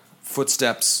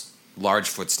footsteps, large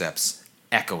footsteps,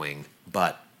 echoing,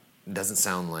 but it doesn't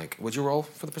sound like. Would you roll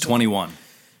for the perception? 21.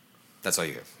 That's all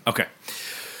you hear. Okay.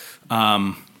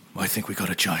 I think we got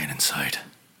a giant inside.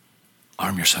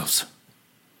 Arm yourselves.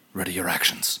 Ready your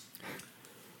actions.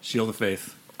 Shield of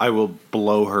faith. I will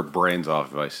blow her brains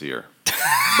off if I see her.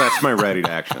 That's my ready to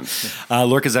action.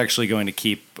 Lorca's actually going to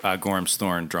keep Gorham's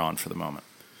Thorn drawn for the moment.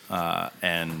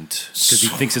 And because he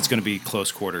thinks it's going to be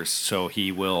close quarters, so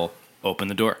he will open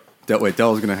the door. Wait,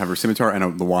 Della's going to have her scimitar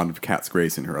and the wand of Cat's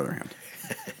Grace in her other hand.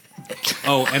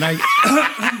 Oh, and I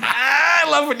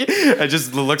love when you. I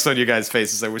just the looks on you guys'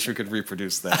 faces. I wish we could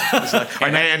reproduce that. It's like,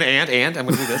 and I'm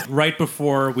going to do this. right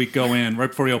before we go in, right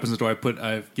before he opens the door,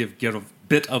 I give a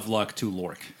bit of luck to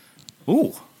Lork.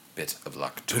 Ooh. Bit of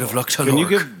luck. Bit of luck to Can you Lork.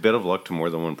 give bit of luck to more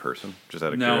than one person? Just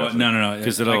out of No, curiosity. no.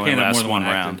 'Cause it'll I only can't have last more than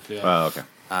one round. active. Yeah. Oh,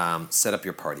 okay. Set up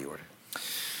your party order.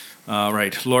 All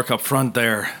right. Lork up front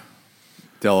there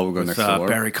Della will go with next to Laura.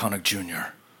 Barry Connick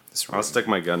Jr. I'll stick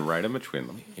my gun right in between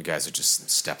them. You guys are just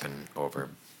stepping over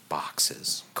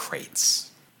boxes,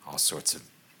 crates, all sorts of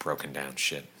broken down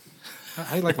shit.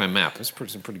 I like my map. It's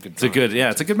pretty good.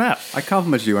 It's a good map. I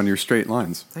compliment you on your straight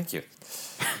lines. Thank you.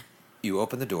 You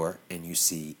open the door and you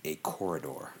see a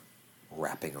corridor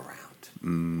wrapping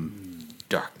around.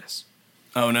 Darkness.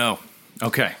 Oh, no.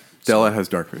 Okay. Della has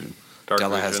dark vision.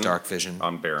 Della has dark vision.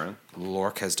 On Baron.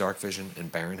 Lork has dark vision,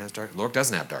 and Baron has dark. Lork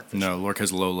doesn't have dark vision. No, Lork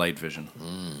has low light vision.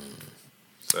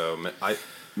 So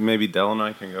maybe Dell and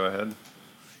I can go ahead.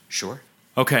 Sure.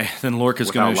 Okay, then Lork is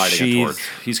Without going to lighting a sheath. torch.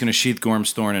 He's going to sheath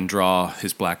Gorm's Thorn and draw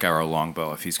his Black Arrow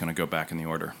longbow if he's going to go back in the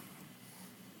order.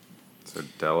 So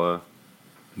Della,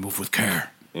 Move with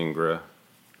care. Ingra,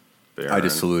 Baron. I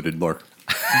just saluted Lork.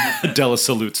 Della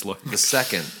salutes Lork. The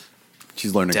second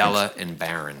She's learning. Della and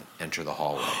Baron enter the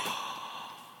hallway,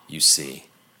 you see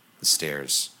the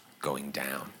stairs going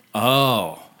down.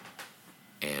 Oh.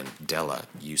 And Della,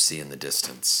 you see in the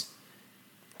distance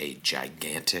a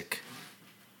gigantic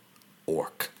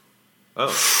orc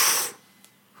Oh.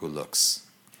 who looks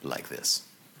like this.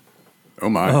 Oh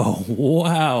my! Oh,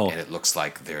 wow. And it looks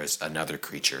like there's another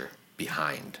creature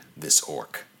behind this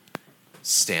orc,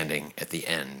 standing at the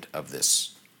end of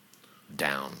this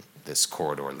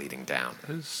corridor leading down.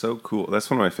 That is so cool. That's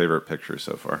one of my favorite pictures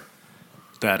so far.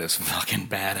 That is fucking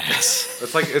badass.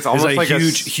 It's almost It's like a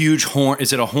huge horn.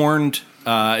 Is it a horned?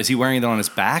 Is he wearing it on his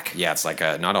back? Yeah, it's like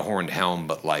not a horned helm,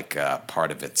 but like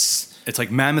part of its. It's like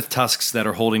mammoth tusks that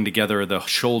are holding together the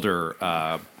shoulder,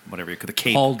 whatever you call the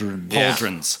cape. Pauldron. Yeah.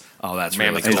 Pauldrons. Oh, that's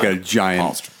Mammoth And he's got a Paul-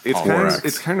 giant.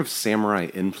 It's kind of samurai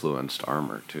influenced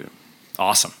armor too.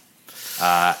 awesome.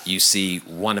 You see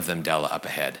one of them, Della, up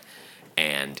ahead,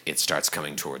 and it starts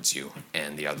coming towards you,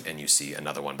 and you see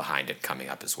another one behind it coming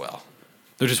up as well,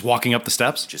 They're just walking up the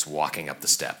steps. just walking up the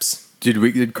steps. Did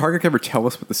Kargak ever tell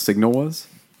us what the signal was?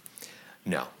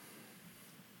 No,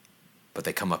 but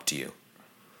they come up to you,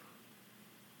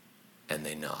 and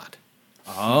they nod.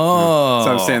 Oh.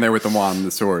 So I'm standing there with the wand and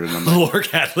the sword, and I'm like, Lork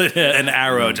had an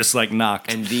arrow just like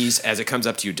knocked. And these, as it comes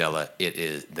up to you, Della,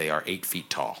 they are 8 feet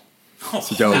tall,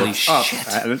 so Della looks up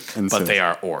at it and but says, they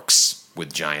are orcs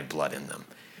with giant blood in them,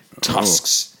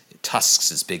 tusks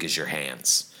as big as your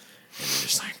hands, and they're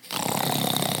just like,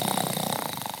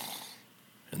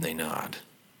 and they nod,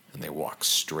 and they walk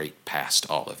straight past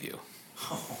all of you,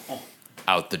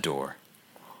 out the door,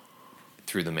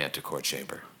 through the manticore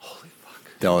chamber,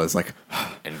 Della's like,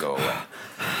 and go away.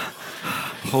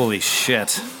 Holy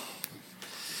shit.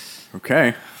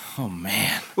 okay. Oh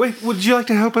man. Wait, would you like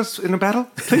to help us in a battle,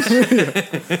 please?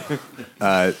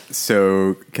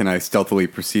 So can I stealthily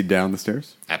proceed down the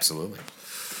stairs? Absolutely.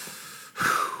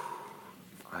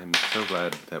 I'm so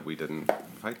glad that we didn't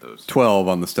fight those. 12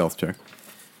 on the stealth check.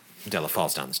 Della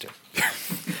falls down the stairs.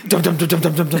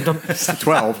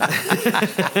 12.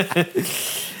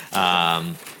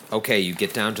 Okay, you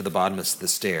get down to the bottom of the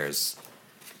stairs,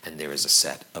 and there is a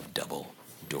set of double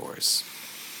doors.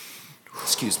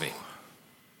 Excuse me.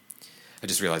 I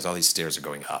just realized all these stairs are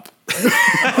going up.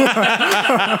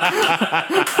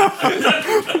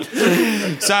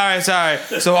 Sorry.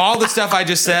 So all the stuff I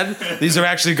just said, these are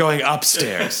actually going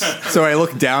upstairs. So I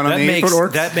look down on the 8-foot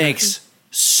orc. That makes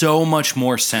so much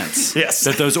more sense. Yes.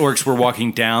 That those orcs were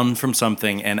walking down from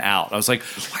something and out. I was like,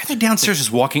 why are they downstairs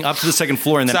just walking up to the second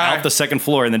floor and then Sorry. out the second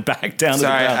floor and then back down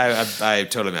Sorry, to the ground? I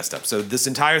totally messed up. So this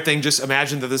entire thing, just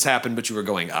imagine that this happened, but you were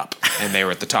going up, and they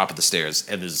were at the top of the stairs,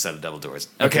 and there's a set of double doors.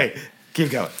 Okay,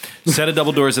 keep going. Set of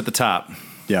double doors at the top.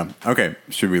 Yeah. Okay.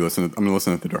 Should we listen? I'm going to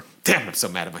listen at the door. Damn, I'm so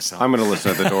mad at myself. I'm going to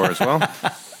listen at the door as well.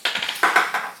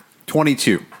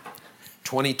 22.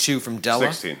 22 from Della.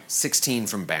 16. 16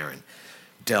 from Baron.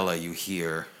 Della, you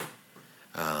hear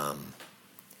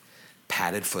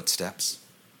padded footsteps,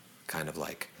 kind of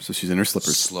like So she's in her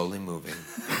slippers. slowly moving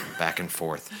back and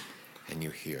forth, and you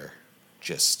hear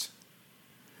just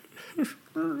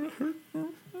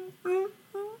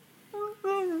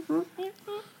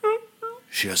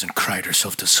She hasn't cried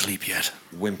herself to sleep yet.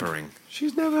 whimpering.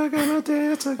 She's never going to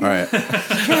dance again. All right.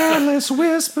 Careless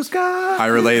whispers, God. I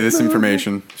relay this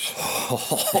information.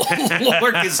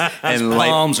 Lork is, his And light-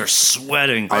 palms are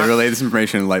sweating. I relay this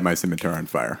information and light my scimitar on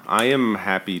fire. I am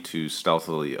happy to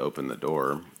stealthily open the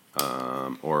door,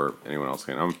 or anyone else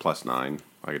can. I'm +9.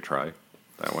 I could try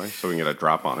that way, so we can get a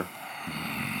drop on her.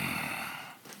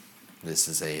 This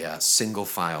is a single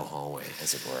file hallway,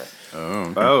 as it were.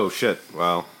 Oh shit!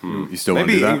 Well, You still want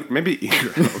to do that? maybe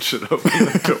Eagle should open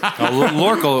the door.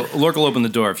 Lork will open the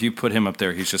door. If you put him up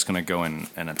there, he's just going to go in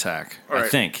and attack. I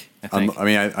think. I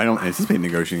don't anticipate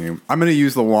negotiating. I'm going to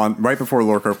use the wand right before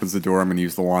Lork opens the door. I'm going to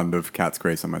use the wand of Cat's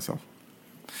Grace on myself.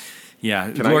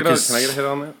 Yeah. Can I get a hit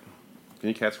on that? Can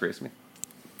you cat's grace me?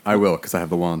 I will because I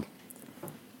have the wand.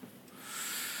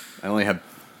 I only have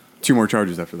 2 more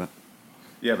charges after that.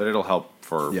 Yeah, but it'll help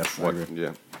for Yes, I what? agree.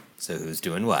 Yeah. So who's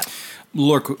doing what?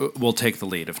 Lork will take the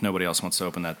lead if nobody else wants to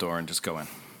open that door and just go in.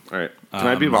 All right. Can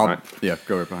I be behind? Yeah,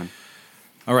 go right behind.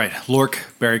 All right. Lork,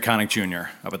 Barry Connick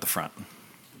Jr. up at the front.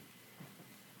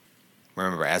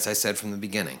 Remember, as I said from the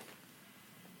beginning,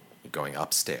 You're going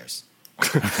upstairs.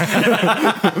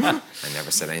 I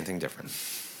never said anything different.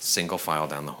 Single file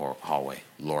down the hallway.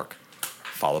 Lork,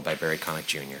 followed by Barry Connick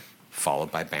Jr.,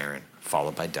 followed by Baron,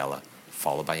 followed by Della,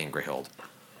 followed by Ingrahild,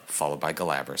 followed by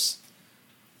Galabras,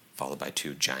 followed by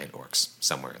 2 giant orcs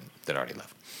somewhere that already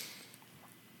left.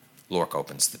 Lork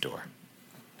opens the door.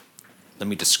 Let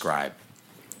me describe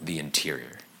the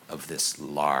interior of this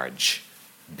large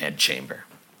bedchamber.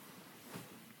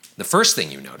 The first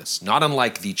thing you notice, not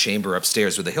unlike the chamber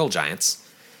upstairs with the hill giants,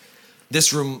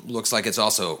 this room looks like it's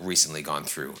also recently gone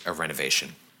through a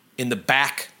renovation. In the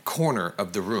back corner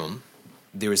of the room,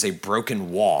 there is a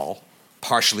broken wall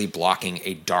partially blocking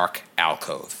a dark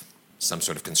alcove, some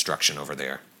sort of construction over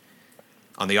there.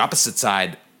 On the opposite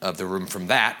side of the room from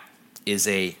that is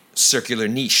a circular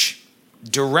niche.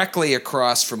 Directly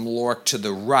across from Lork to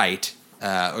the right,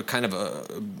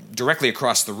 directly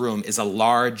across the room, is a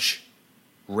large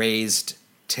raised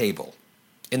table.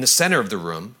 In the center of the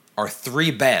room are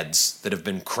 3 beds that have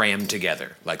been crammed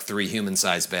together, like 3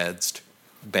 human-sized beds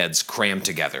crammed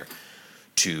together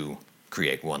to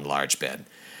create one large bed.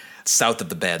 South of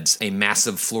the beds, a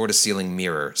massive floor-to-ceiling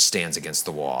mirror stands against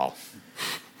the wall,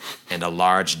 and a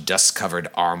large dust-covered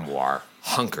armoire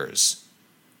hunkers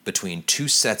between 2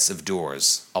 sets of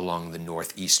doors along the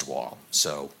northeast wall,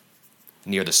 so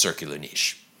near the circular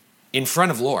niche. In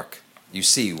front of Lork, you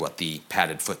see what the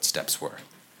padded footsteps were.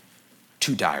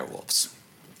 2 direwolves.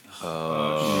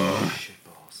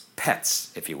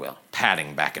 Pets, if you will,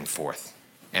 padding back and forth.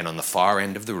 And on the far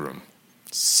end of the room,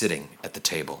 sitting at the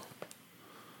table,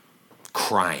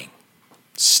 crying,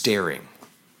 staring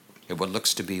at what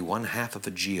looks to be one half of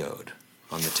a geode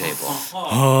on the table.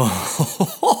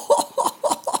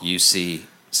 You see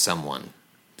someone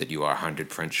that you are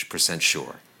 100%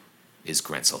 sure is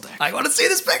Grenseldek. I want to see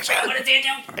this picture. I want to see it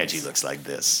too. And she looks like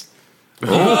this. Wow.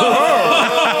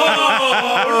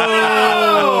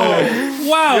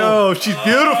 Oh, she's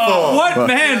beautiful. What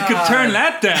man could turn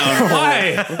that down?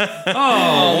 Why?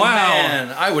 Oh, wow.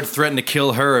 Man, I would threaten to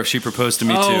kill her if she proposed to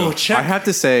me too. Check. I have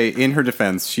to say, in her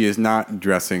defense, she is not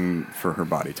dressing for her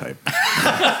body type.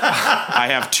 I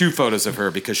have 2 photos of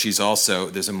her because she's also,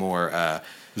 there's a more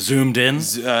Zoomed in.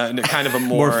 kind of a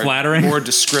more flattering? more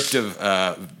descriptive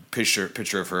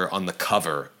picture of her on the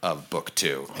cover of book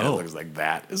 2. And it looks like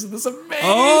that. Isn't this amazing?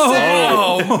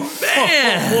 Oh,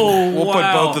 man. We'll put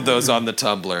both of those on the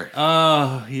Tumblr.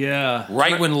 Oh, yeah.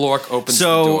 Right when Lork opens the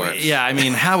So, door. yeah, I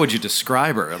mean, how would you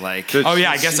describe her? Like, Oh,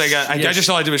 yeah, I guess I just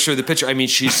all I did was show the picture. I mean,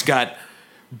 she's got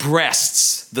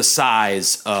breasts the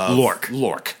size of Lork.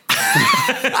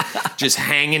 Just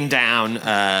hanging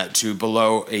down to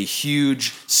below a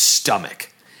huge stomach.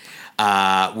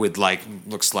 With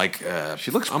looks like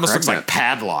She looks almost looks like pregnant.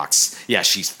 padlocks. Yeah,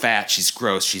 she's fat. She's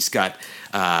gross. She's got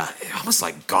almost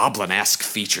like goblin-esque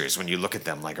features when you look at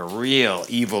them, like a real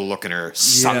evil look in her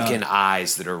sunken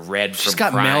eyes that are red she's from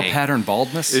got crying. male pattern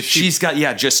baldness. She's got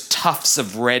just tufts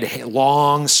of red hair,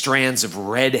 long strands of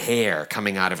red hair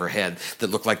coming out of her head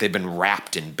that look like they've been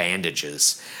wrapped in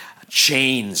bandages,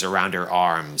 chains around her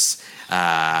arms,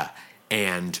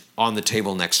 and on the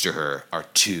table next to her are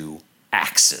 2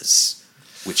 axes,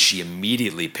 which she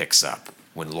immediately picks up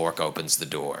when Lork opens the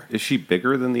door. Is she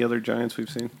bigger than the other giants we've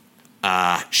seen?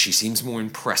 She seems more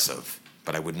impressive,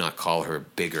 but I would not call her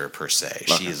bigger per se.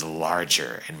 She is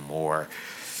larger and more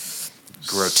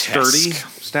grotesque.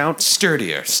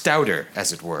 Sturdy? Stouter,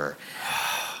 as it were.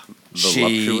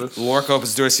 Voluptuous? Lork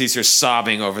opens the door, sees her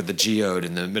sobbing over the geode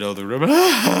in the middle of the room.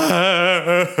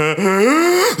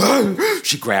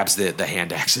 She grabs the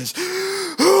hand axes.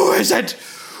 Who is it?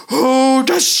 Who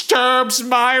disturbs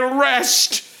my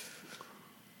rest?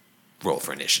 Roll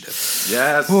for initiative.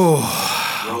 Yes. All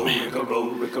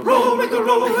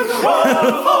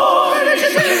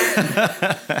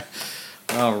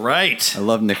right. I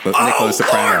love Nicholas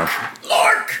Soprano.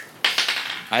 Lork!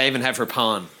 I even have her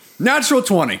pawn. Natural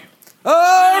 20.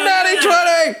 Oh,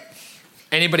 natty 20!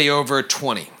 Anybody over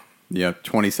 20? Yeah,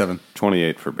 27.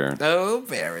 28 for Baron. Oh,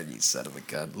 Baron, you son of a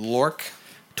gun. Lork,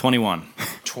 21.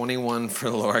 21 for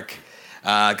Lork.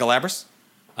 Galabras?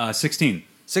 16.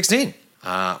 16.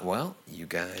 Well, you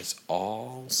guys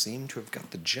all seem to have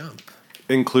got the jump,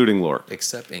 Including Lork.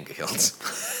 except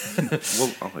Ingehild.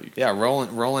 Well, I'll let you. Yeah,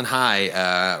 rolling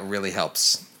high really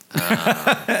helps.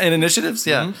 And initiatives?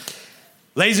 Yeah.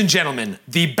 Ladies and gentlemen,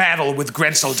 the battle with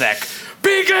Grenseldek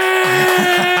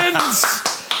begins!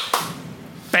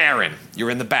 Baron, you're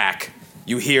in the back.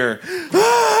 You hear,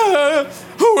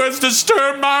 who has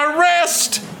disturbed my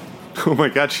rest? Oh my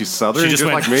God, she's southern, She just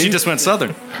went. like me. She just went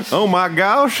southern. Oh my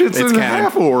gosh, it's It's a canon.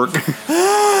 half orc. It's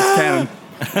canon.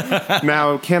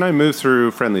 Now, can I move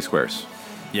through friendly squares?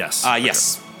 Yes.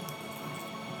 Yes.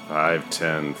 5,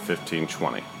 10, 15,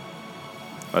 20.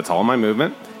 That's all my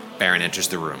movement. Baron enters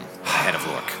the room, ahead of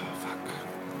Lork.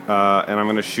 And I'm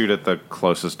going to shoot at the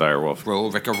closest direwolf.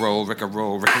 Roll, Ricka, roll, Ricka,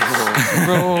 roll, Ricka,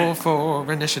 roll. Roll for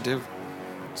initiative.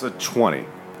 It's a 20.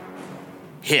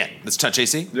 Hit. Let's touch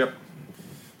AC. Yep.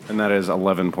 And that is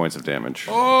 11 points of damage.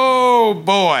 Oh,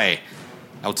 boy.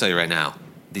 I will tell you right now,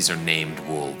 these are named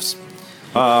wolves.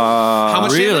 How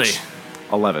much damage?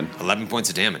 11. 11 points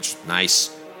of damage.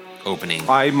 Nice opening.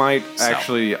 I might So.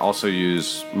 actually also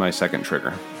use my second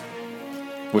trigger,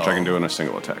 which I can do in a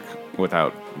single attack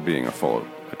without being a full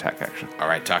attack action. All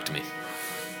right, talk to me.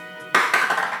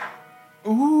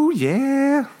 Ooh,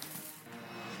 yeah.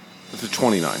 It's a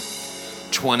 29.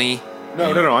 20.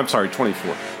 No, I'm sorry,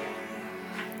 24.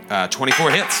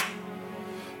 24 hits.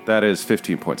 That is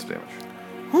 15 points of damage.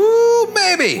 Ooh,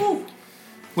 baby.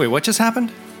 Wait, what just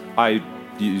happened? I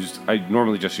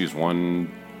normally just use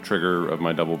one trigger of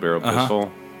my double barrel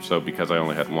pistol, so because I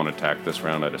only had one attack this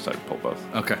round, I decided to pull both.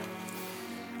 Okay.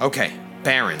 Okay,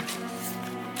 Baron.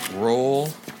 Roll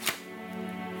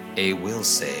a will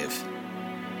save.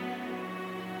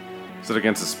 Is it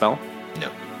against a spell?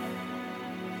 No.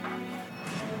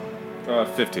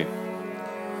 15.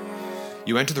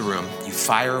 You enter the room, you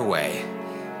fire away,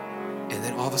 and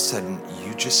then all of a sudden,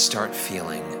 you just start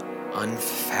feeling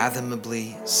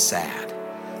unfathomably sad.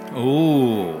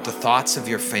 Ooh. The thoughts of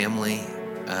your family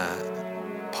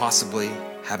possibly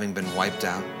having been wiped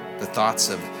out, the thoughts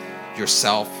of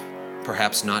yourself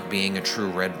perhaps not being a true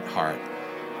red heart,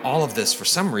 all of this, for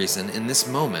some reason, in this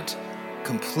moment,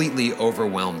 completely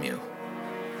overwhelm you.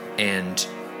 And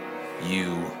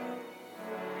you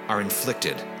are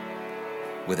inflicted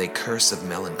with a curse of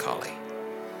melancholy.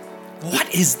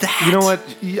 What is that? You know what?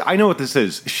 I know what this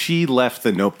is. She left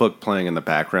the notebook playing in the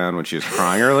background when she was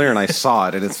crying earlier, and I saw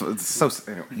it, and it's so...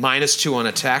 Anyway. -2 on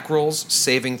attack rolls,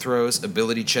 saving throws,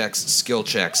 ability checks, skill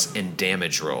checks, and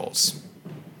damage rolls.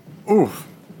 Oof.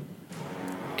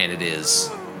 And it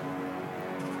is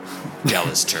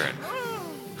Della's turn.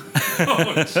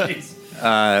 Oh, jeez.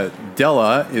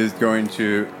 Della is going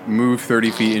to move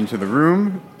 30 feet into the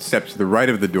room, step to the right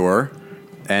of the door,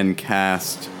 and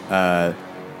cast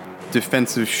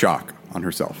Defensive Shock on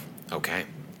herself. Okay.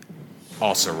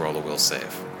 Also roll a will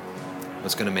save. I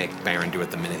was going to make Baron do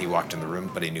it the minute he walked in the room,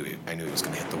 but I knew he was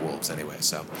going to hit the wolves anyway,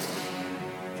 so.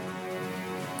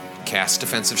 Cast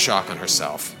Defensive Shock on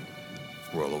herself.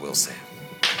 Roll a will save.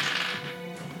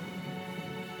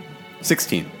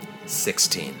 16.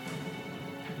 16.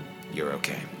 You're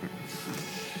okay.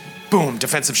 Boom,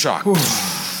 Defensive Shock.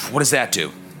 What does that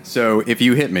do? So if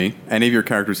you hit me, any of your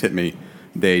characters hit me,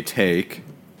 they take...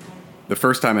 The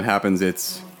first time it happens,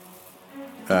 it's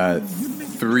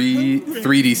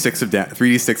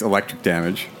 3d6 electric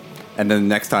damage, and then the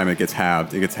next time it gets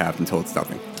halved until it's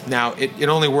nothing. Now, it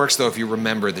only works, though, if you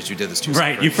remember that you did this too.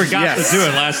 Right, you forgot Yes. to do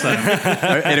it last time.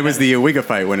 And it was the Wigga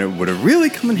fight when it would have really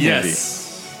come in handy. Yes.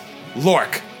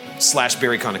 Lork /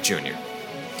 Barry Connick Jr.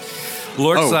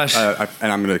 Lord Oh, slash...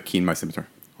 and I'm going to keen my scimitar.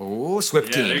 Oh,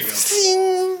 Swift Yeah, there Keen. you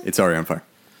go. It's already on fire.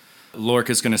 Lork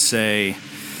is going to say,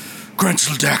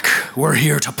 Grenseldeck, we're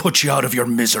here to put you out of your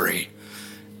misery.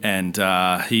 And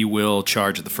he will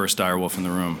charge at the first direwolf in the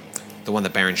room. The one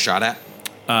that Baron shot at?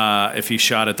 If he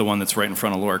shot at the one that's right in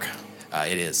front of Lork.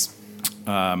 It is.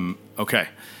 Okay.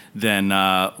 Then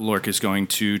Lork is going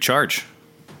to charge.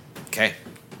 Okay.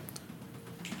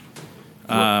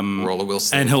 Roll a will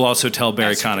save. And he'll also tell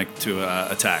Barry That's- Connick to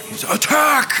attack. He's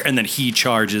attack! And then he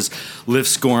charges,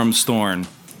 lifts Gorham's Thorn,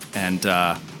 and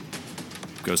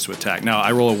goes to attack. Now,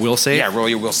 I roll a will save. Yeah, roll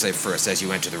your will save first as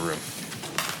you enter the room.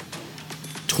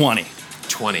 20.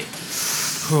 20.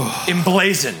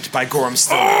 Emblazoned by Gorham's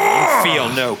Thorn, you feel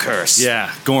no curse.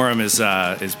 Yeah, Gorham is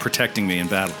protecting me in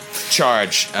battle.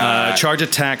 Charge. Charge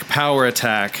attack, power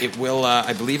attack. It will,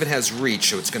 I believe it has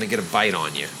reach, so it's going to get a bite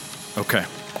on you. Okay.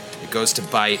 It goes to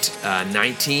bite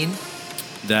 19.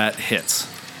 That hits.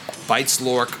 Bites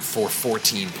Lork for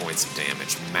 14 points of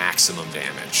damage. Maximum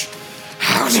damage.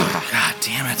 God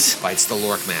damn it. Bites the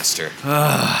Lork Master.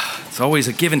 It's always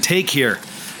a give and take here.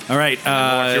 All right.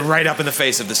 You're right up in the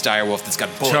face of this direwolf that's got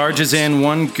bullet Charges wounds. in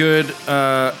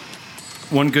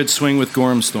one good swing with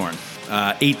Gorham's Thorn.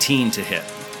 18 to hit.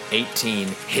 18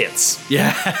 hits.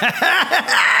 Yes!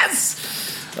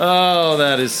 Oh,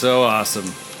 that is so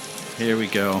awesome. Here we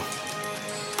go.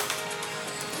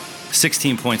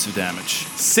 16 points of damage.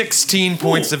 16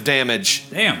 points of damage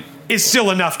Damn. is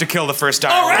still enough to kill the first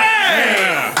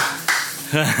direwolf.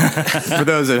 For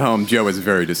those at home, Joe was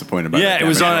very disappointed about Yeah, that it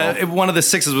was damage on roll. one of the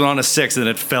sixes was on a 6, and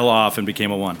it fell off and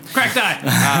became a 1. Crack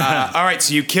die. All right,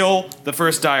 so you kill the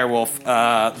first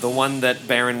direwolf, the one that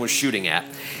Baron was shooting at.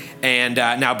 And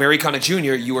now, Barry Connick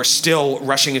Jr., you are still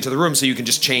rushing into the room, so you can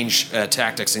just change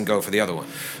tactics and go for the other one.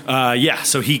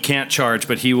 So he can't charge,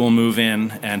 but he will move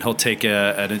in, and he'll take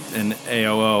an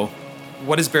AOO.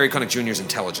 What is Barry Connick Jr.'s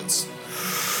intelligence?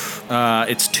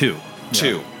 It's 2.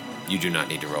 2. You do not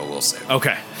need to roll a will save.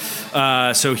 Okay.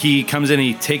 So he comes in,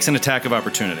 he takes an attack of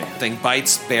opportunity. Thing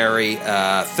bites Barry.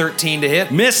 13 to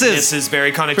hit. Misses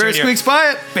Barry Connick Barry Jr. squeaks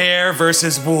by it. Bear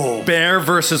versus wolf. Bear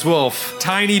versus wolf.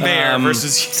 Tiny bear This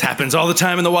versus happens all the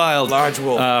time in the wild. large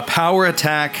wolf. Power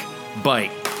attack,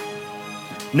 bite.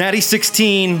 Natty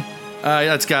 16.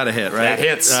 That's got to hit, right? That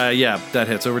hits. Yeah, that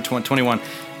hits. Over 21.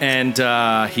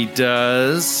 And he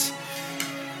does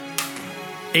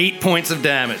 8 points of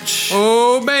damage.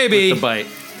 Oh, baby. With the bite.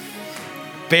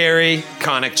 Barry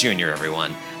Connick Jr.,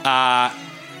 everyone.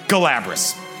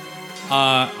 Galabras.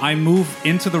 I move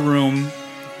into the room,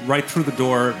 right through the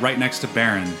door, right next to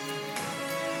Baron.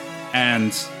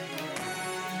 And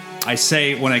I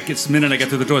say, the minute I get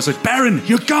through the door, I say, Baron,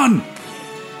 your gun!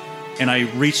 And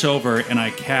I reach over and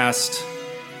I cast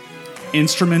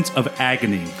Instrument of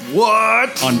Agony.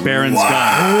 What? On Baron's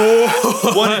gun.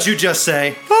 What did you just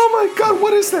say? Oh my god,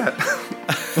 what is that?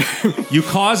 You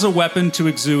cause a weapon to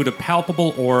exude a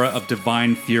palpable aura of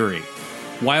divine fury.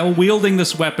 While wielding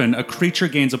this weapon, a creature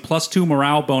gains a +2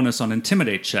 morale bonus on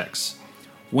intimidate checks.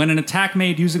 When an attack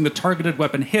made using the targeted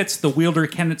weapon hits, the wielder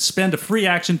can spend a free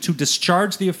action to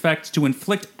discharge the effect to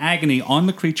inflict agony on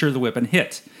the creature the weapon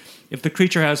hit. If the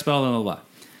creature has spell, blah, blah,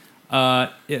 blah.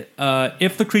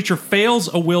 If the creature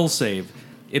fails a will save,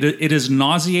 it is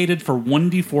nauseated for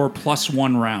 1d4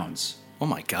 +1 rounds. Oh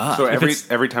my god. So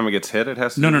every time it gets hit, it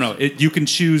has to... No. You can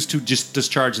choose to just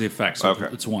discharge the effect, so Okay.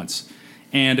 it's once.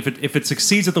 And if it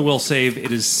succeeds at the will save,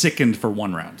 it is sickened for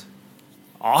 1 round.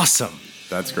 Awesome.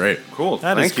 That's great. Cool.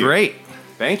 That is Thank you. great.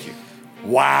 Thank you.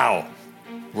 Wow.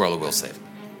 Roll a will save.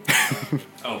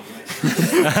 Oh.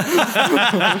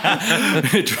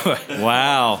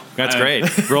 Wow. That's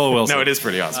great. Roll a Wilson. No, it is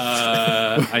pretty awesome.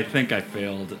 I think I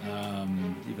failed,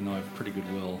 even though I have pretty good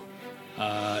will.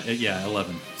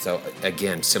 11. So,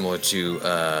 again, similar to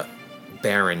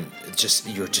Baron,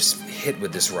 you're just hit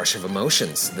with this rush of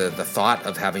emotions. The thought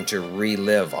of having to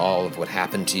relive all of what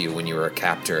happened to you when you were a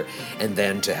captor, and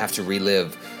then to have to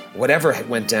relive whatever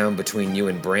went down between you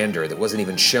and Brander that wasn't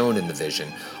even shown in the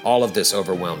vision. All of this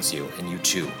overwhelms you, and you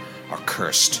too are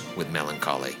cursed with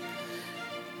melancholy.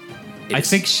 I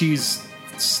think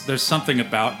there's something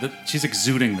about that. She's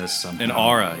exuding this somehow. An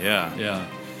aura, yeah. Yeah.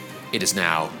 It is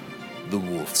now the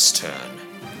wolf's turn.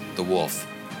 The wolf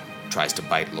tries to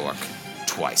bite Lork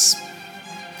twice.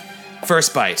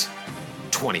 First bite,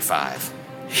 25.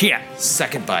 Yeah.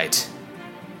 Second bite,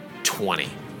 20.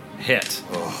 Hit.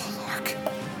 Oh, Lork.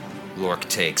 Lork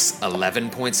takes 11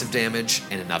 points of damage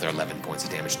and another 11 points of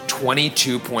damage.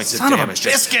 22 points of damage.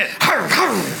 biscuit!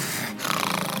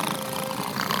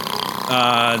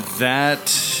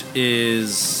 That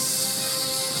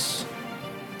is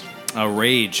a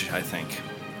rage, I think.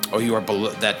 Oh, you are below.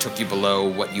 That took you below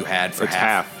what you had for It's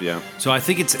half, yeah. So I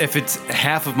think if it's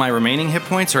half of my remaining hit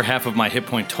points or half of my hit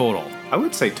point total. I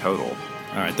would say total,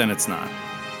 All right, then it's not.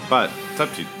 but it's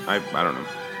up to you. I don't know.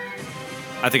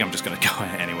 I think I'm just going to go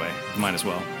anyway. Might as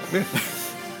well.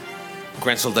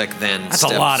 Grenseldek then That's a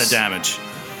lot of damage.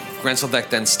 Grenseldek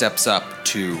then steps up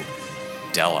to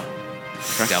Della.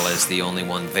 Della is the only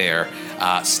one there.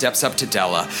 Steps up to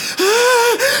Della.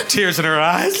 Tears in her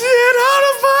eyes. Get out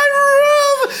of my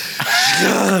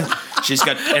room! She's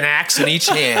got an axe in each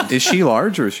hand. Is she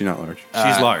large or is she not large?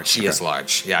 She's large. She is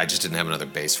large. Yeah, I just didn't have another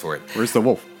base for it. Where's the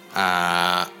wolf?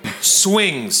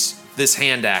 Swings this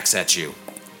hand axe at you.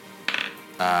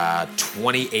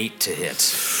 28 to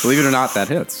hit. Believe it or not, that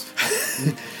hits.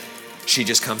 She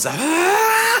just comes up.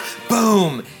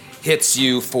 Boom! Hits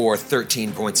you for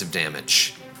 13 points of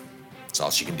damage. That's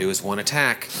all she can do is one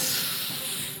attack.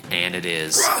 And it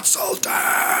is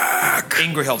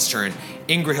Ingrahild's turn.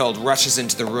 Ingrihild rushes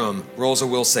into the room, rolls a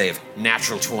will save.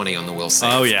 Natural 20 on the will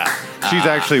save. Oh, yeah. She's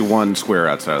actually one square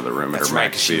outside of the room at That's her right,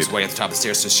 max 'cause she was speed. way at the top of the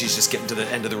stairs, so she's just getting to the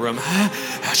end of the room.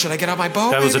 Should I get out my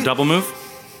bow? That was a maybe? double move?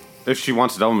 If she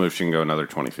wants to double move, she can go another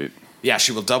 20 feet. Yeah,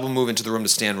 she will double move into the room to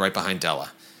stand right behind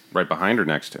Della. Right behind or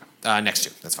next to? Next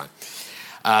to, that's fine.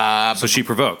 So she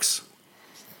provokes.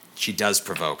 She does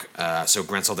provoke. So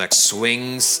Grenseldek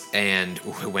swings, and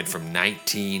it went from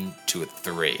 19 to a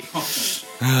 3.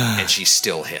 And she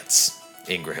still hits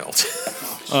Ingrihild.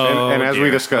 And as we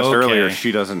dear. discussed Okay. earlier,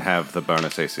 she doesn't have the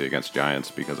bonus AC against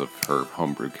giants because of her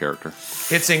homebrew character.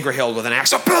 Hits Ingrihild with an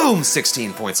axe. Oh, boom!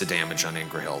 16 points of damage on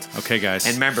Ingrihild. Okay, guys.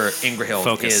 And remember, Ingrihild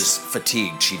Focus. is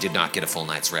fatigued. She did not get a full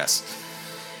night's rest.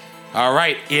 All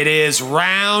right, it is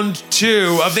round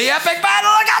 2 of the epic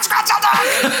battle against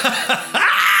Giantslayer.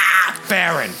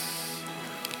 Baron.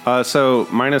 So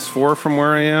 -4 from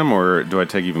where I am, or do I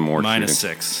take even more?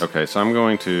 -6. Okay, so I'm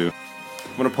going to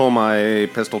pull my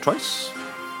pistol twice.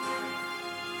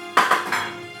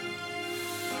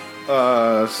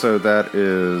 So that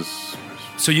is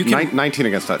So you can 19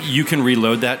 against touch. you can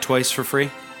reload that twice for free.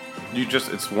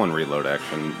 It's one reload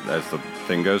action as the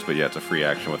thing goes, but yeah, it's a free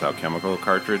action without chemical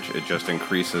cartridge. It just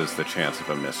increases the chance of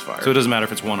a misfire. So it doesn't matter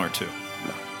if it's 1 or 2.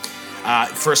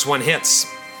 First one hits.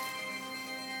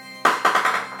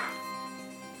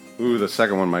 Ooh, the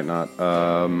second one might not.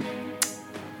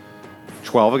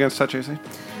 12 against touch AC.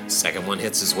 Second one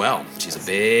hits as well. She's a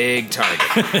big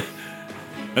target.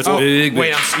 That's a big.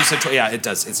 Wait, you said yeah, it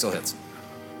does. It still hits.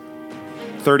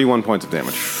 31 points of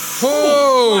damage.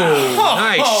 Oh,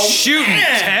 nice shooting,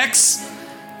 Tex.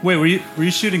 Wait, were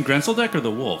you shooting Grenseldeck or the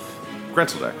wolf?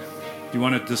 Grenseldeck. Do you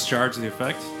want to discharge the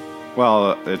effect?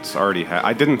 Well, it's already.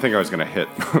 I didn't think I was going to hit.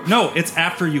 No, it's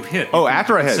after you hit. Oh,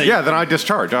 after I hit. Yeah, then I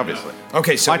discharge, obviously.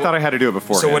 Okay, so I thought I had to do it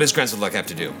before. So what does Grenseldeck have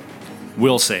to do?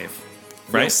 Will save.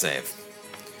 Right? Will save.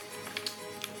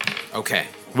 Okay.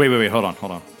 Wait. Hold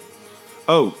on.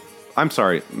 Oh, I'm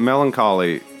sorry.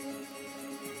 Melancholy.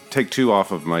 Take 2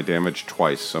 off of my damage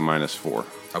twice, so -4.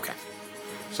 Okay.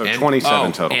 So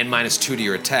 27 total. And -2 to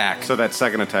your attack. So that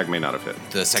second attack may not have hit.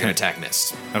 The second attack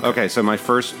missed. Okay, so my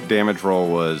first damage roll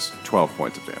was 12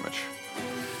 points of damage.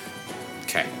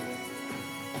 Okay.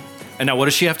 And now, what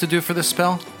does she have to do for this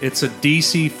spell? It's a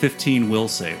DC 15 will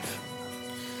save.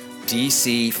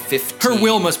 DC 15. Her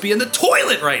will must be in the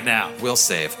toilet right now. Will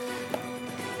save.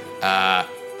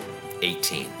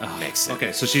 18 makes it.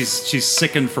 Okay, so she's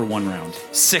sickened for 1 round.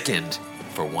 Sickened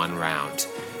for 1 round,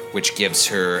 which gives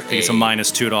her I think it's a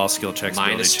 -2 to all skill checks.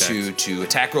 -2 to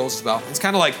attack rolls as well. It's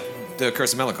kind of like the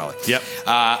Curse of Melancholy. Yep.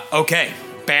 Okay,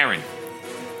 Baron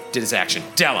did his action.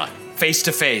 Della, face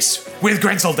to face with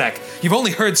Grenseldeck. You've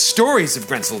only heard stories of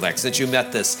Grenseldeck since you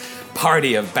met this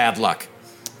party of bad luck.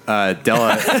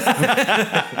 Della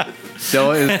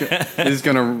is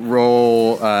going to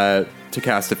roll to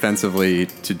cast defensively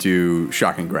to do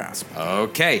Shocking Grasp,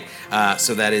 Okay,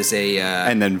 so that is a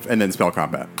and then spell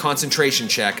combat. concentration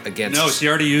check against. No, she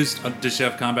already used. Does she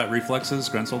have combat reflexes,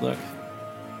 Grenseldeck?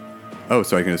 Oh,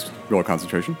 so I can just roll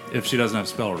concentration. If she doesn't have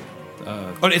spell.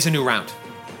 Oh, it's a new round.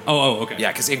 Oh, okay.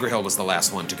 Yeah, because Ingrahill was the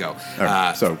last one to go. All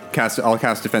right, so I'll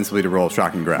cast defensively to roll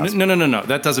Shocking Grasp. No.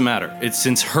 That doesn't matter. It's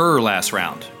since her last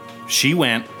round. She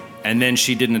went, and then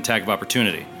she did an attack of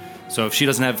opportunity. So if she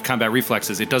doesn't have combat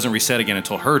reflexes, it doesn't reset again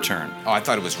until her turn. Oh, I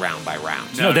thought it was round by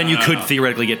round. No, then you could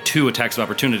theoretically get 2 attacks of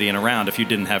opportunity in a round if you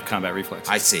didn't have combat reflexes.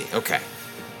 I see. Okay.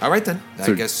 All right then.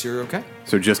 I guess you're okay.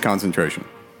 So just concentration,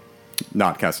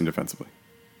 not casting defensively.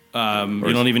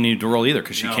 You don't even need to roll either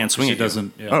because she can't swing She at you.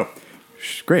 doesn't. Yeah. Oh,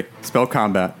 great. Spell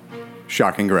combat,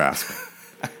 Shocking Grasp.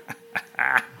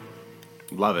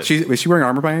 Love it. Was she wearing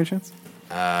armor by any chance?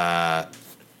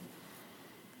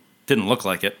 Didn't look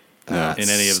like it in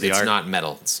any of the it's art. not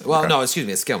metal. No, excuse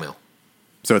me. It's scale mail.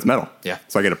 So it's metal. Yeah.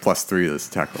 So I get a +3 to this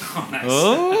attack roll.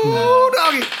 Oh,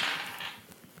 doggy.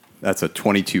 That's a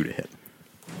 22 to hit.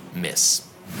 Miss.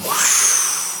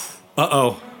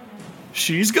 Uh-oh.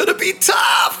 She's going to be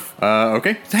tough.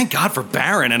 Okay. Thank God for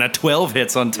Baron and a 12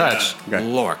 hits on touch. Okay.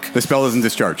 Lork. The spell isn't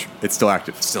discharged. It's still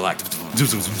active. Still active. You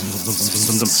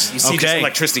see just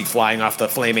electricity flying off the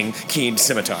flaming keen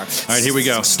scimitar. All right, here we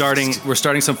go. We're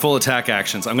starting some full attack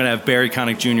actions. I'm going to have Barry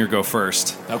Connick Jr. go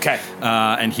first. Okay.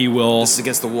 And he will... This is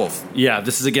against the wolf. Yeah,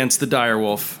 this is against the dire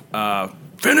wolf.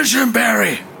 Finish him,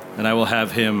 Barry! And I will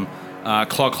have him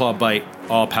claw, bite,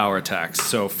 all power attacks.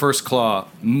 So first claw,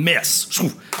 miss.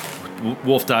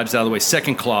 Wolf dodges out of the way.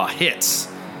 Second claw hits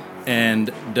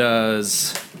and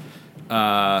does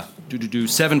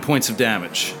 7 points of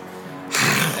damage.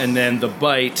 And then the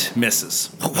bite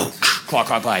misses. Claw,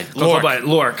 bite. Claw, bite.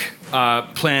 Lork.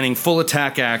 Planning full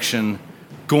attack action.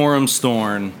 Gorham's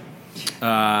Thorn.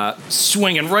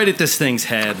 Swinging right at this thing's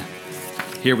head.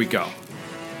 Here we go.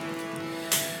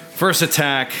 First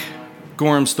attack.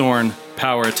 Gorham's Thorn.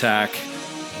 Power attack.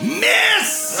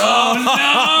 Miss! Oh, no!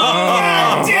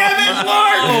 God damn it,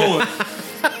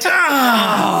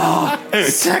 Lord!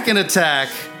 Second attack.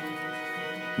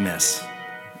 Miss.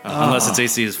 Unless its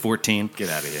AC is 14. Get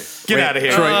out of here. Get out of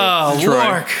here. Troy,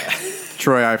 Lork.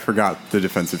 Troy, I forgot the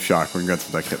defensive shock when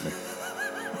Grenseldeck hit me.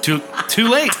 Too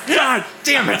late. God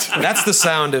damn it! That's the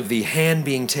sound of the hand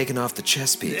being taken off the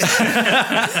chess piece.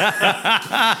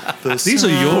 These are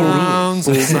your rules.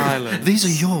 These are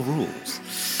your rules.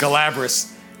 Galabras.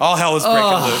 All hell is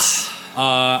breaking loose.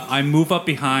 I move up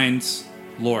behind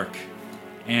Lork,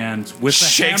 and with the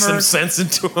Shake hammer, some sense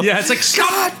into him. yeah, it's like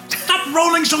stop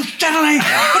rolling so steadily.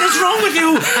 What is wrong with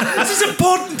you? This is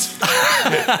important.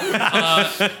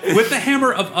 With the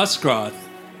hammer of Usgroth,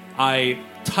 I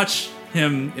touch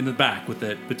him in the back with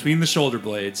it between the shoulder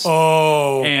blades.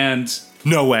 Oh. And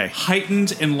No way.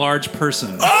 heightened enlarged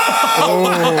person.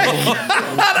 I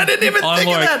didn't even On think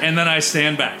of Lork, that. and then I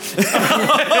stand back.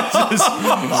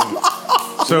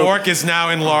 So Lork is now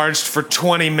enlarged for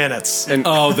 20 minutes.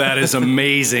 Oh, that is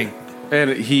amazing. and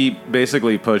he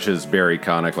basically pushes Barry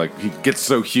Connick. Like he gets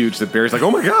so huge that Barry's like,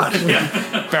 "Oh my god!"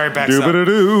 Barry backs up.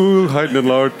 Doo-ba-da-doo, heightened and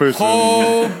large person.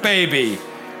 Oh, baby.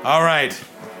 All right.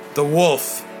 The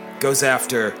wolf goes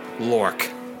after Lork.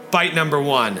 Bite number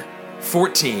 1,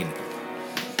 14.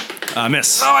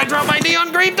 Miss. Oh, I dropped my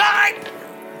neon green die.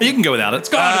 You can go without it. It's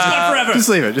gone forever. Just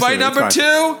leave it. Just Bite leave it. number It's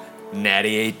fine. 2,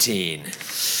 natty 18.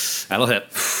 That'll hit.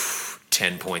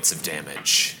 10 points of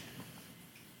damage.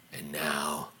 And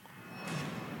now,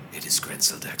 it is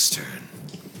Grenseldek's turn.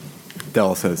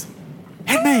 Della says,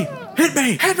 Hit me! Hit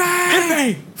me! Hit me! Hit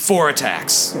me! 4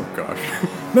 attacks. "Oh gosh,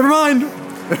 never mind."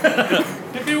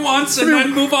 Hit me once and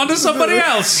then move on to somebody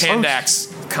else. Hand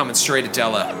axe coming straight at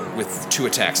Della with 2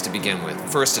 attacks to begin with.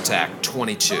 First attack,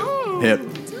 22. Hit,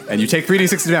 and you take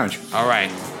 3d6 of damage, All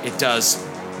right, it does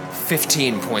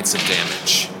 15 points of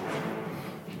damage.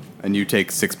 and you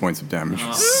take 6 points of damage.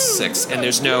 6. And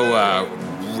there's no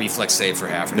reflex save for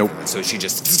half. or Nope. anything. So she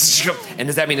just... And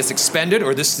does that mean it's expended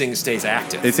or this thing stays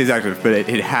active? It stays active, but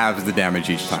it halves the damage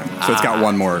each time, so it's got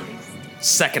one more.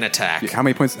 Second attack, How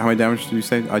many points? How many damage did you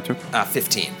say I took?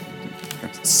 15.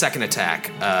 Second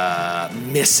attack,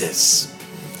 misses.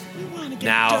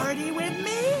 Now,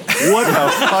 What the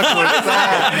fuck was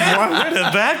that?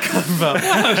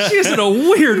 She's in a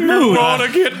weird mood. wanna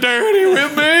get dirty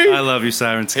with me? I love you,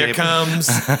 Sirenscape. Here comes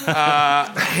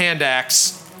hand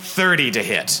axe, 30 to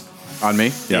hit. On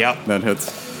me? Yeah, Yep. that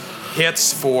hits.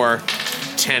 Hits for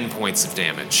 10 points of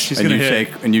damage. She's And gonna you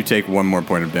hit. take 1 more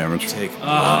point of damage. Take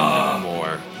 1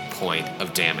 more point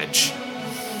of damage.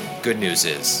 Good news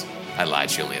is, I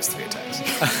lied. She only has 3 attacks.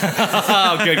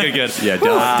 Oh, good. Yeah,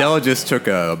 Della just took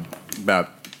about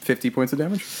 50 points of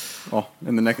damage. Oh,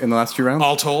 in the last 2 rounds.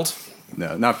 All told,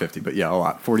 No, not 50, but yeah, a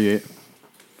lot. 48.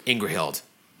 Ingrihild,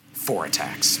 4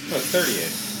 attacks.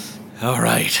 All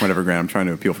right. Whatever, Grant. I'm trying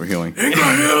to appeal for healing.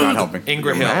 Not helping.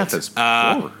 Math is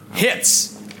Ingrihild poor.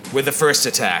 hits with the first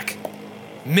attack,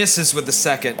 misses with the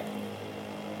second,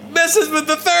 misses with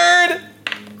the third,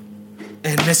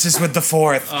 and misses with the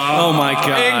fourth. Oh my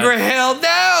god. Ingrihild,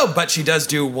 no! But she does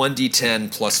do 1d10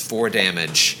 plus 4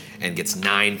 damage and gets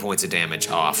 9 points of damage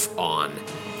off on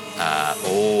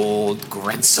old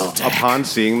Grenseldek. Upon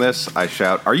seeing this, I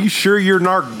shout, "Are you sure you're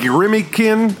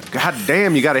Nargrimmikin? God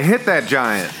damn, you gotta hit that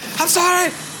giant." I'm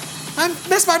sorry! I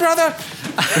missed my brother!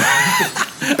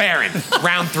 Baron,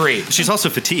 round 3. She's also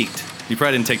fatigued. You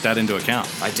probably didn't take that into account.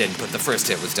 I didn't, but the first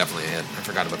hit was definitely a hit. I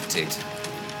forgot about fatigued.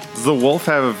 Does the wolf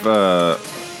have,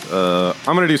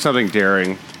 I'm gonna do something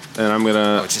daring, and I'm Oh,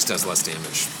 gonna, it just does less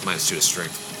damage. -2 to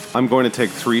strength. I'm going to take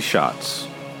 3 shots.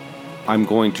 I'm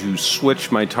going to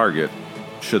switch my target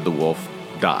should the wolf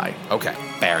die. Okay.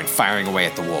 Baron firing away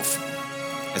at the wolf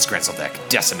as Grenseldek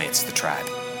decimates the tribe.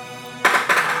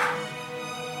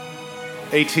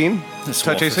 18. This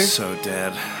Touch wolf AC? is so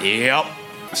dead. Yep.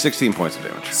 16 points of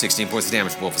damage. 16 points of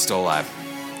damage. Wolf is still alive.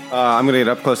 I'm going to get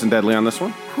up close and deadly on this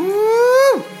one.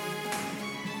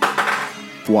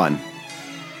 1.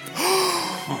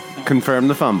 Confirm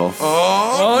the fumble.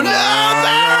 Oh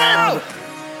no!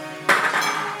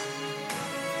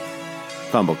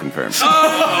 Fumble confirmed.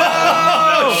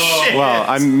 Oh, shit. Well,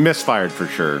 I'm misfired for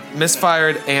sure.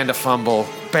 Misfired and a fumble.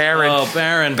 Baron. Oh,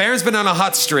 Baron. Baron's been on a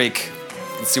hot streak.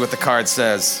 Let's see what the card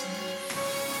says.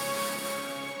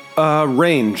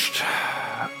 Ranged.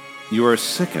 You are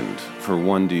sickened for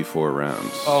 1d4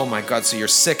 rounds. Oh my god, so you're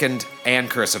sickened and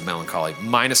Curse of Melancholy.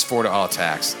 -4 to all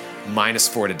attacks.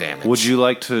 -4 to damage. Would you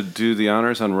like to do the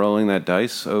honors on rolling that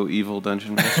dice, oh evil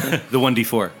dungeon master? The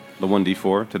 1d4. The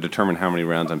 1d4 to determine how many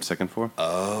rounds I'm sickened for?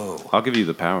 Oh. I'll give you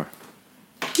the power.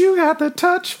 You got the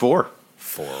touch. 4.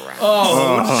 4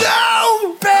 rounds.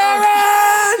 No!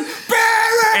 Baron!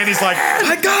 Baron! And he's like,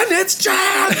 my gun, it's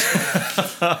jammed!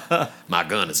 My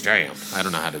gun is jammed. I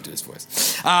don't know how to do his voice.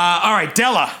 All right,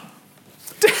 Della.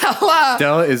 Della!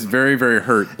 Della is very, very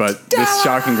hurt, but this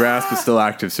shocking grasp is still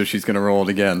active, so she's going to roll it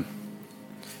again.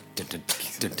 Dun, dun,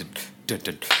 dun, dun, dun,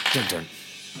 dun, dun,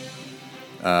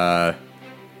 dun.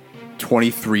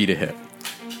 23 to hit.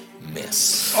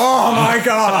 Miss. Oh my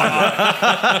god!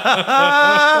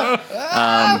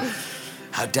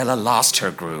 How Della lost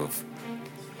her groove.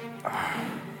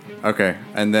 Okay,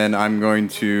 and then I'm going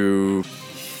to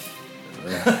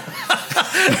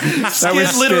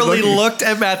Skid literally looked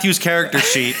at Matthew's character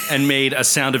sheet and made a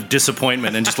sound of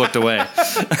disappointment and just looked away. I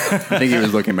think he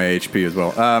was looking at my HP as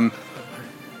well.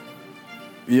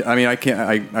 Yeah, I mean, I can't.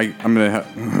 I'm gonna.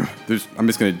 I'm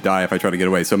just gonna die if I try to get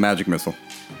away. So magic missile.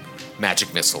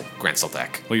 Magic missile,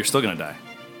 Grenseldeck. Well, you're still going to die,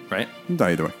 right?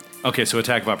 Die either way. Okay, so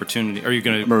attack of opportunity. Are you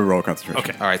going I'm gonna roll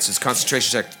concentration. Okay. All right, so it's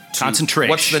concentration check. Concentration.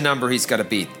 What's the number he's got to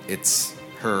beat? It's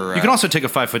her. You can also take a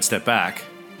 5-foot step back.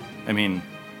 I mean,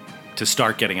 to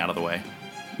start getting out of the way.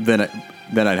 Then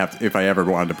I'd have to. If I ever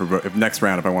wanted to provoke. If next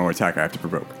round, if I want to attack, I have to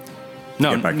provoke.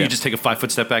 No, Get back you in. just take a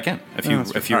 5-foot step back in if you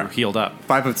All right. healed up.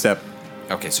 5-foot step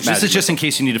Okay, so This is just in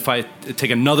case you need to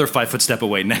take another 5-foot step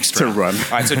away next to round. run.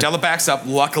 All right, so Della backs up.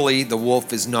 Luckily, the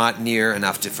wolf is not near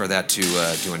enough for that to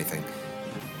do anything.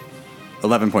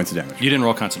 11 points of damage. You didn't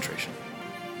roll concentration.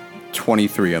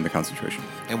 23 on the concentration.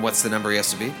 And what's the number he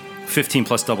has to beat? 15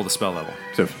 plus double the spell level.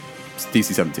 So it's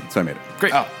DC 17. So I made it.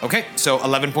 Great. Oh, okay. So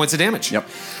 11 points of damage. Yep.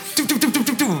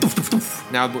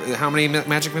 Now, how many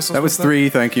magic missiles? That was 3.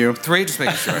 Thank you. 3? Just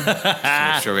making sure. Just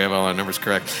make sure we have all our numbers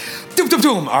correct. Doom, doom,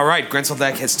 doom. All right,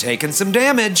 Grenseldeck has taken some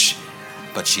damage,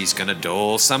 but she's going to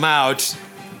dole some out.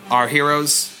 Our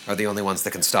heroes are the only ones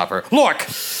that can stop her. Lork!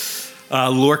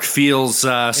 Lork feels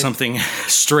something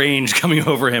strange coming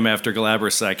over him after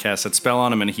Galabras casts that spell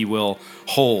on him, and he will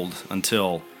hold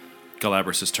until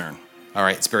Galabras' turn. All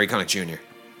right, it's Barry Connick Jr.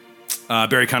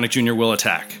 Barry Connick Jr. will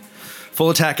attack. Full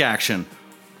attack action.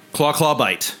 Claw, claw,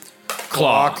 bite.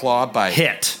 Claw, bite.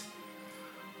 Hit.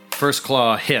 First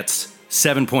claw hits,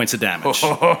 7 points of damage.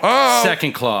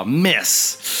 Second claw,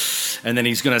 miss. And then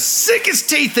he's going to sink his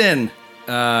teeth in.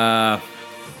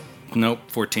 Nope,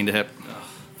 14 to hit.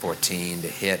 14 to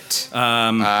hit.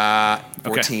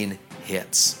 14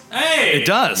 hits. It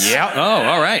does. Yep. Oh,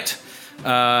 all right.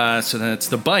 So that's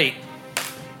the bite.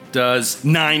 Does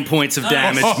 9 points of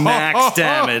damage, max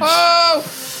damage.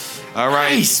 All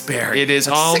right. Nice, Barry. It is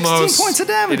That's almost 16 points of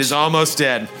damage. It is almost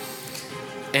dead.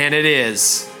 And it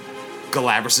is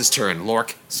Galabras' turn.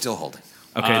 Lork still holding.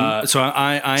 Okay, so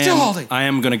I Still holding.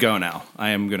 am going to go now.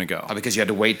 I am going to go. Because you had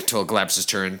to wait until Galabras'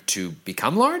 turn to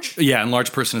become large? Yeah, and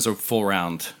large person is a full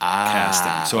round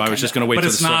casting. So I was just going to wait But till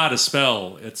it's the not a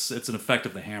spell. It's an effect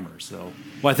of the hammer. So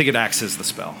Well, I think it acts as the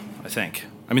spell. I think.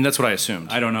 I mean, that's what I assumed.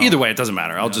 I don't know. Either way, it doesn't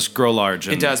matter. I'll just grow large.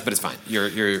 And It does, but it's fine.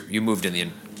 You moved in the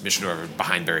mission order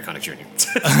behind Barry Connick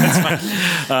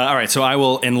Jr. All right, so I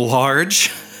will enlarge.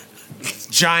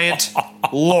 Giant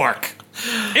Lork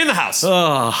in the house.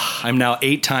 I'm now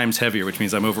 8 times heavier, which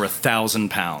means I'm over 1,000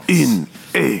 pounds. In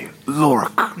a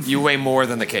Lork. You weigh more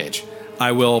than the cage.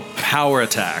 I will power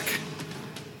attack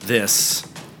this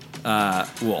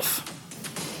wolf.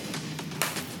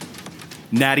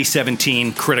 Natty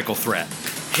 17, critical threat.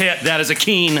 Hit. That is a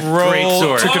keen great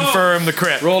sword. to confirm the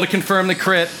crit. Roll to confirm the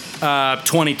crit.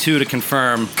 22 to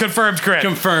confirm. Confirmed crit.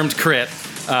 Confirmed crit.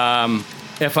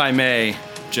 If I may,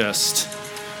 just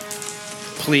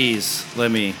please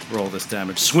let me roll this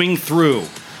damage. Swing through.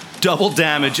 Double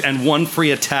damage and 1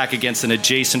 free attack against an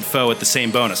adjacent foe at the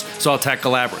same bonus. So I'll attack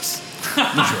Galabras.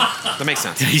 That makes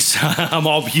sense. I'm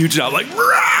all huge now, like,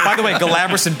 "Rah!" By the way,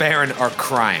 Galabras and Baron are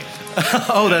crying.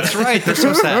 Oh, that's right. They're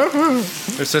so sad.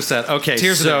 They're so sad. Okay,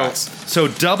 Tears in their so eyes. so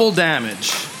double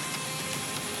damage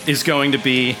is going to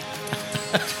be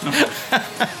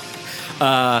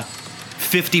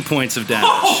 50 points of damage.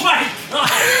 oh my god!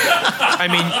 I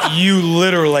mean, you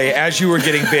literally, as you were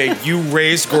getting big, you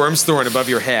raised Gorm's Thorn above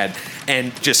your head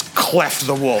and just cleft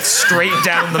the wolf straight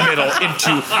down the middle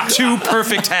into 2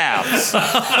 perfect halves.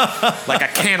 Like a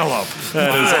cantaloupe.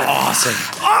 That is awesome.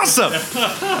 Awesome.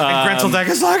 And Grenseldeck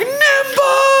is like,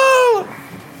 Nimble!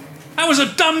 That was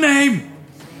a dumb name.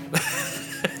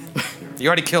 You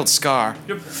already killed Scar.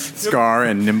 Scar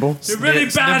and Nimble. You're really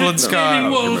It's bad Nimble at and Scar.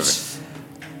 naming Okay, wolves.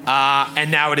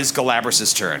 And now it is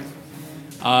Galabras' turn.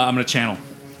 I'm gonna channel.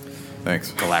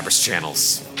 Thanks. Galabras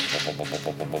channels.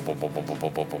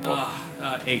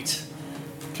 8.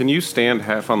 Can you stand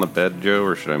half on the bed, Joe,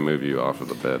 or should I move you off of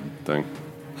the bed thing?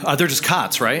 They're just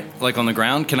cots, right? Like on the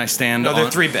ground. Can I stand? No, they're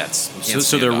on? 3 beds. You can't So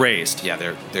stand they're up. raised. Yeah,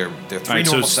 they're 3 right,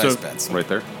 so- normal-sized so- beds. Right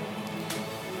there?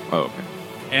 Oh, okay.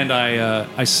 And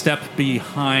I step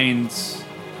behind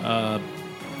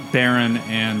Baron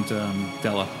and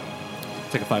Della.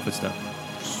 Take a 5-foot step.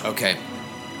 Okay.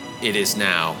 It is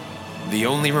now the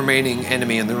only remaining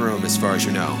enemy in the room, as far as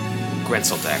you know,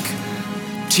 Grenseldeck.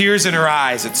 Tears in her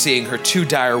eyes at seeing her 2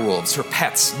 dire wolves, her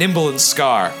pets, Nimble and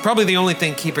Scar, probably the only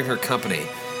thing keeping her company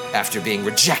after being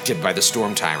rejected by the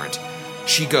Storm Tyrant.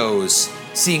 She goes,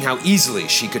 seeing how easily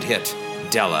she could hit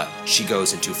Della, she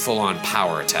goes into full-on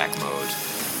power attack mode.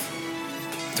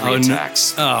 3 Oh, no.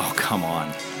 attacks. Oh, come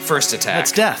on. First attack.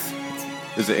 That's death.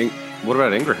 What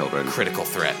about Ingrahild right now? Critical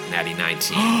threat, natty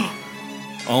 19.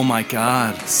 Oh my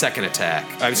God. Second attack.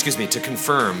 To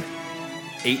confirm,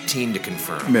 18 to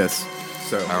confirm. Miss.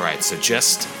 So All right, so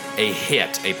just a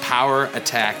hit, a power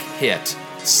attack hit,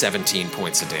 17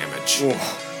 points of damage.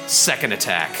 Second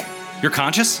attack, You're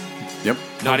conscious? Yep.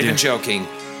 not even joking,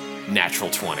 natural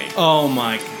 20. Oh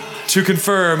my God. To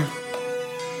confirm,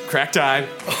 cracked eye,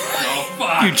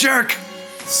 You jerk.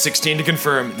 16 to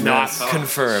confirm, not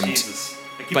confirmed. Jesus.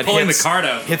 I keep But pulling hits, the card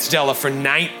out. hits Della for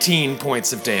 19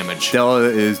 points of damage. Della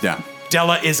is down.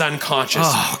 Della is unconscious.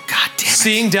 Oh, God damn it.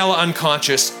 Seeing Della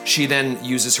unconscious, she then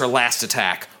uses her last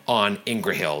attack on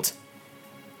Ingrahild.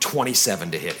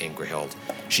 27 to hit Ingrahild.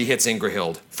 She hits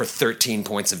Ingrahild for 13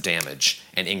 points of damage,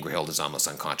 and Ingrahild is almost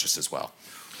unconscious as well.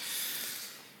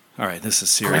 All right, this is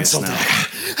serious Grenzel now.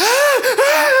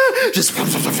 just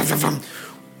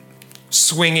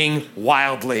swinging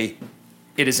wildly.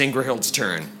 It is Ingrahild's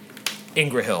turn.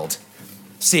 Ingrahild,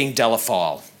 seeing Della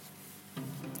fall,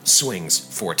 swings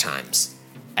 4 times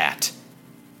at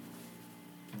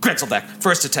Grenzeldeck.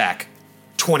 First attack,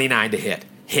 29 to hit.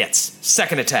 Hits.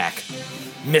 Second attack,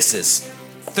 misses.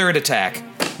 Third attack,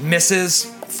 misses.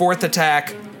 Fourth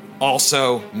attack,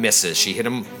 also misses. She hit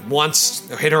her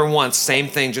once, same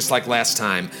thing, just like last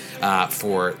time,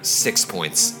 for 6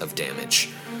 points of damage.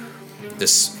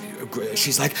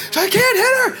 She's like, I can't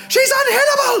hit her! She's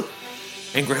unhittable!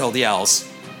 Ingrahild yells,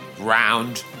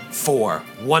 round 4.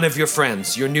 One of your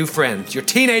friends, your new friend, your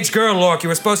teenage girl, Lork, you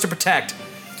were supposed to protect,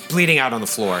 bleeding out on the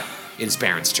floor. It is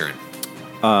Baron's turn.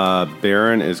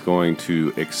 Baron is going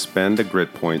to expend a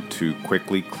grit point to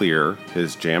quickly clear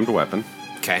his jammed weapon.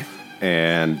 Okay.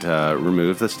 And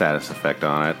remove the status effect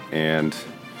on it. And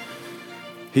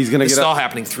he's going to This get is all up.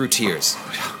 happening through tears.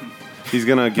 He's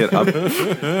going to get up.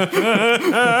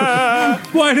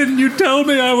 Why didn't you tell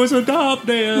me I was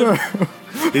adopted?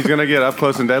 He's going to get up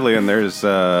close and deadly. And there's,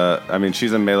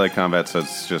 she's in melee combat, so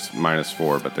it's just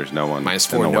 -4, but there's no one.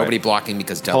 -4, in the way. nobody blocking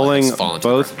because Della Pulling has fallen to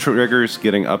both the ground. triggers,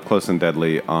 getting up close and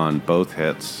deadly on both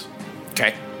hits.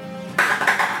 Okay.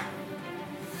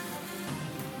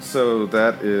 So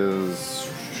that is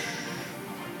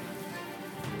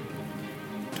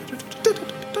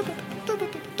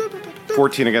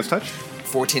 14 against touch.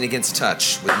 14 against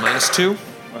touch with -2.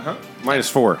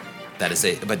 -4. That is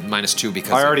but -2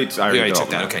 because I already we already did took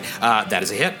all that. that. Okay, that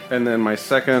is a hit. And then my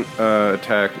second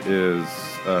attack is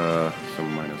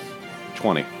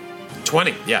 -20.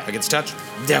 20, yeah, against touch,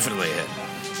 definitely a hit.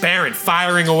 Baron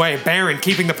firing away. Baron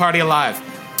keeping the party alive.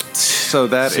 So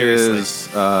that Seriously. is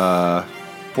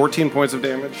 14 points of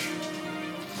damage.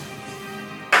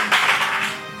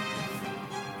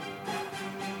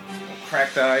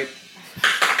 Cracked eye.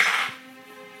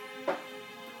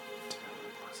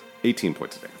 18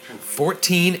 points of damage.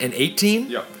 14 and 18.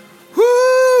 Yep.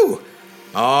 Woo!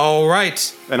 All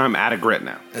right. And I'm at a grit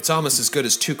now. That's almost as good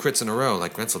as 2 crits in a row,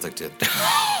 like Grenzeldick did.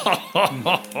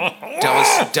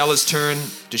 Della's turn.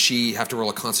 Does she have to roll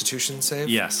a Constitution save?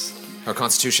 Yes. Or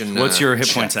Constitution. What's your hit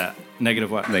check. points at?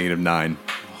 Negative what? -9.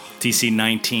 DC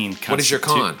 19. What is your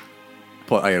con?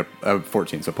 I have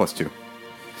 14, so +2.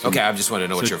 Okay, I just want to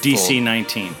know what So your DC full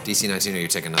 19. DC 19, or you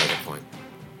take another hit point.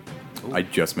 I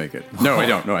just make it. No, I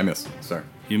don't. No, I miss. Sorry.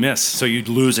 You miss, so you'd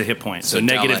lose a hit point. So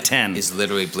Della -10. is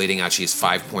literally bleeding out. She is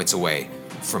 5 points away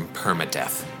from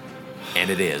permadeath, and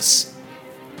it is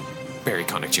Barry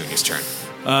Connick Jr.'s turn.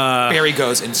 Barry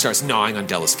goes and starts gnawing on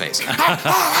Della's face.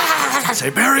 Say,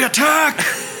 Barry, attack!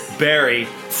 Barry,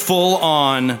 full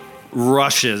on,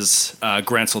 rushes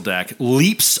Grenzeldeck,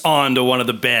 leaps onto one of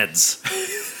the beds,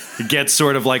 gets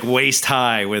sort of like waist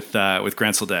high with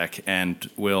Grenzeldeck, and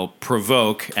will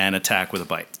provoke an attack with a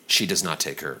bite. She does not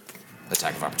take her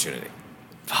attack of opportunity.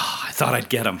 I thought I'd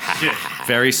get him.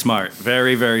 Very smart.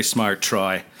 Very, very smart,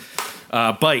 Troy.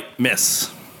 Bite, miss.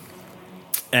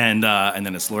 And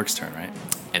then it's Lork's turn, right?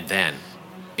 And then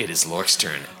it is Lork's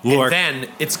turn. Lork. And then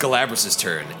it's Galabras'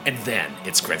 turn. And then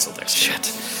it's Grenzeldeck's turn.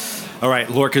 Shit. All right,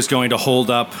 Lork is going to hold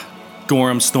up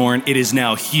Gorham's Thorn. It is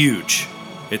now huge.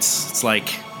 It's like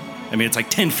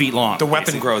 10 feet long. The weapon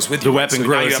basically. grows with you. The weapon so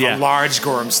grows, now you have yeah. a large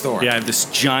Gorham's Thorn. Yeah, I have this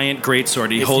giant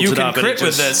greatsword. He If holds you it can up and crit it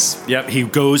with just, this- Yep, he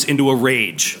goes into a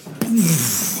rage.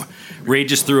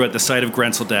 Rages through at the sight of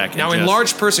Grenzeldeck. Now, and in just-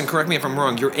 large person, correct me if I'm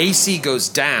wrong, your AC goes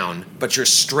down, but your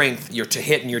strength, your to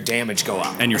hit and your damage go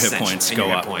up. and your hit essentially. points And go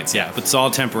your hit up. points, yeah, but it's all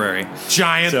temporary.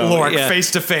 Giant So, Lork, yeah. face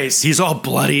to face. He's all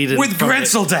bloodied and With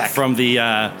Grenzeldeck.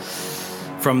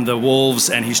 from the wolves,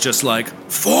 and he's just like,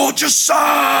 "Forge your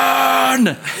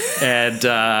son!" And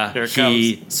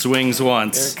he swings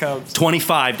once. Here it comes.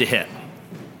 25 to hit.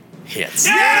 hits.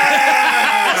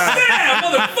 Yeah,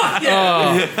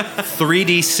 motherfucker!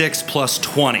 3d6 plus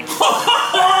 20.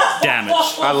 damage.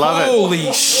 I love it.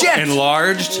 Holy shit!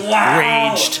 Enlarged,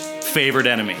 raged, favored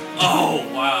enemy. Oh,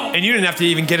 wow. And you didn't have to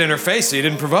even get in her face, so you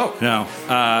didn't provoke. No.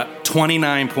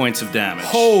 29 points of damage.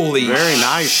 Holy Very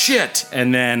nice. shit.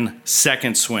 And then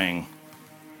second swing.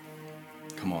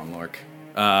 Come on, Lork.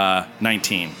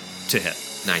 19 to hit.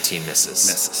 19 misses.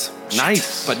 Misses.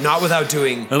 Nice. But not without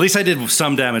doing At least I did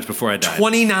some damage before I died.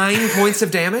 29 points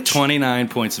of damage. 29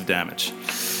 points of damage.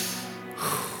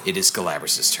 It is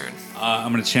Galabras' turn.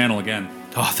 I'm going to channel again.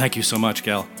 Oh, thank you so much,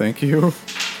 Gal. Thank you.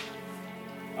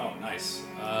 Oh, nice.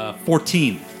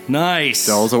 14. Nice.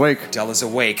 Dell's awake. Della's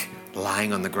awake,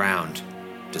 lying on the ground.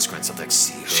 Does Grenzeldick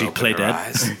see her She open play her dead?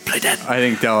 eyes? Play dead. I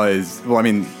think Della is. Well, I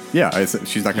mean, yeah.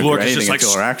 She's not going to do Lork is anything just like,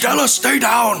 until her action. Stella, stay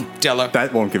down. Della,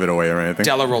 That won't give it away or anything.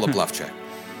 Della, roll a bluff check.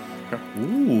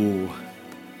 Ooh.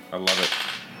 I love it.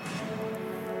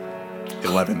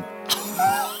 11.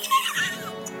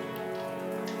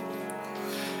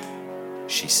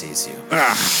 She sees you.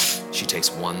 She takes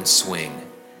one swing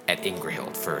at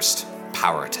Ingrihild first.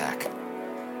 Power attack.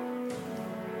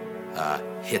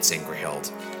 Hits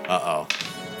Ingrihild. Uh-oh.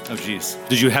 Oh, jeez.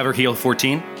 Did you have her heal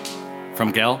 14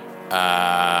 from Gal?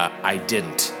 I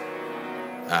didn't.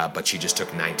 But she just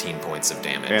took 19 points of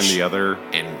damage. And the other.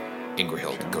 And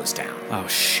Ingrihild goes down. Oh,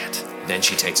 shit. Then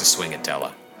she takes a swing at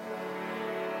Della.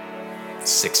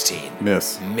 16.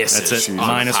 Miss. Misses. That's it. on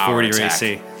Minus power 40 your attack.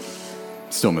 AC.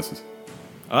 Still misses.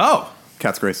 Oh.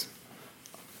 Cat's grace.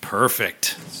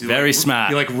 Perfect. Very smart.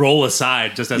 You like roll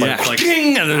aside just as yeah. like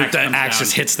Ding! And then axe the comes axe down.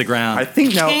 just hits the ground. I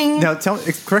think now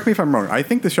correct me if I'm wrong. I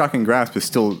think the shocking grasp is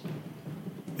still,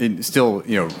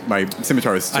 my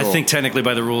scimitar is still. I think technically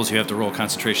by the rules you have to roll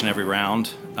concentration every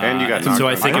round. And you got so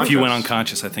I knocked think if you went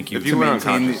unconscious. unconscious, I think you. If you went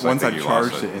maintain unconscious, once I I've think you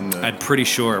lost charged it in the. I'm pretty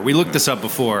sure we looked this up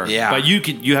before. Yeah. But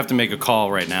you have to make a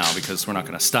call right now because we're not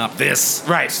going to stop this.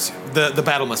 Right. The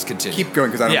battle must continue. Keep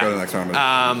going because I don't Yeah. go to the next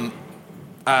round.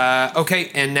 Okay,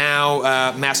 and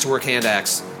now Masterwork Hand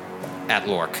Axe at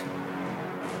Lork.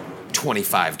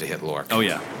 25 to hit Lork. Oh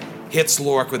yeah. Hits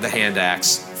Lork with the hand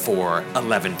axe for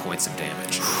 11 points of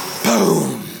damage.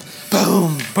 Boom!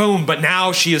 Boom! Boom! But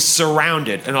now she is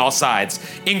surrounded on all sides.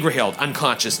 Ingrihild,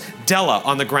 unconscious. Della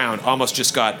on the ground, almost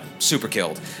just got super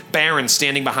killed. Baron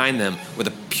standing behind them with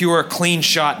a pure, clean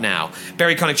shot now.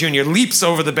 Barry Connick Jr. leaps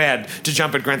over the bed to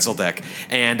jump at Grenzeldeck.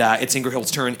 And it's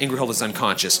Ingrihild's turn. Ingrihild is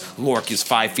unconscious. Lork is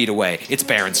 5 feet away. It's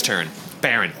Baron's turn.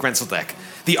 Baron, Grenzeldeck,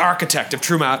 the architect of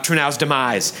Trunau's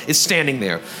demise, is standing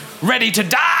there, ready to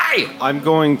die! I'm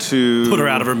going to Put her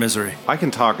out of her misery. I can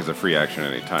talk as a free action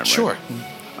anytime, right? Sure.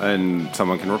 And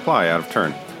someone can reply out of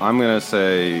turn. I'm going to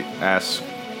say, ask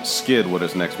Skid what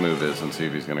his next move is and see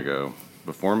if he's going to go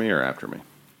before me or after me.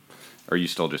 Are you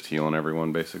still just healing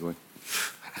everyone, basically?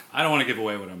 I don't want to give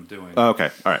away what I'm doing.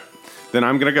 Okay, all right. Then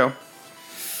I'm going to go.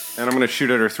 And I'm going to shoot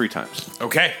at her 3 times.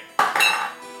 Okay.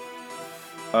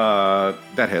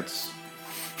 That hits.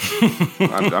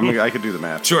 I could do the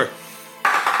math. Sure.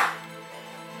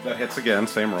 That hits again,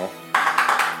 same roll.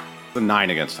 The 9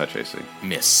 against touch AC.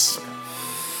 Miss.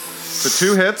 So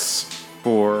 2 hits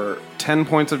for 10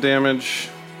 points of damage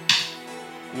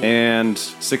and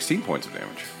 16 points of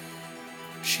damage.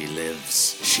 She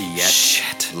lives. She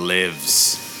yet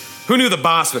lives. Who knew the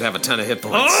boss would have a ton of hit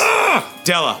points?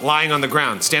 Della, lying on the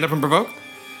ground. Stand up and provoke?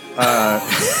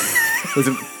 Is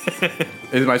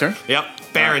it my turn? Yep.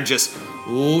 Baron just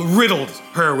riddled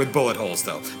her with bullet holes,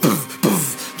 though.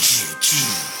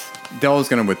 Della's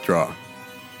going to withdraw.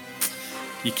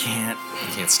 You can't. You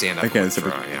can't stand up. I can't. and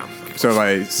withdraw, yeah. So if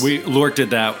I Lork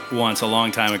did that once a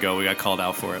long time ago. We got called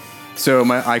out for it.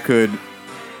 I could.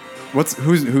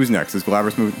 Who's next? Does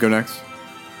Galabras go next?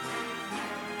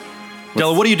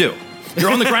 Della, what do you do?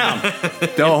 You're on the ground.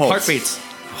 Della holds. Heartbeats.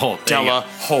 Hold. There you Della go.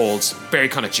 holds Barry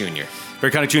Connick Jr.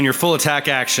 Barry Connick Jr. full attack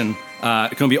action. It's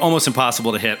going to be almost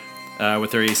impossible to hit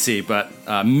with their AC, but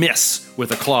miss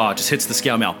with a claw. Just hits the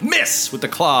scale mail. Miss with the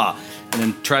claw. And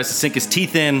then tries to sink his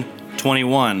teeth in.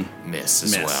 21. Miss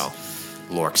as well.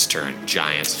 Lork's turn.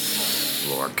 Giant.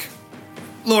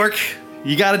 Lork,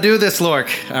 you got to do this, Lork.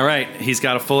 All right, he's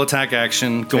got a full attack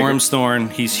action. Gorm's Thorn,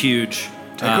 he's huge.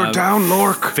 Take her down,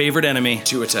 Lork. Favorite enemy,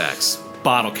 2 attacks.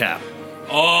 bottle cap.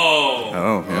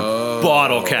 Oh, yeah.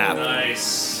 Bottle cap.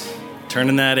 Nice.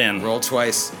 Turning that in. Roll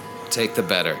twice. Take the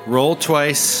better. Roll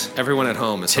twice. Everyone at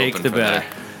home is Take hoping the for better.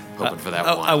 that. Hoping for that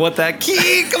Oh, one. I want that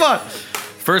key. Come on.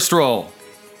 First roll.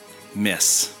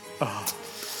 Miss.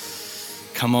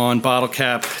 Come on, bottle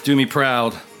cap. Do me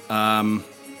proud.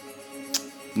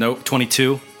 Nope,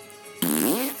 22.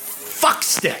 Fuck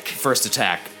stick. First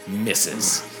attack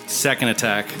misses. Second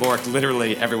attack, Lork,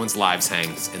 literally everyone's lives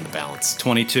hangs in the balance.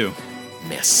 22.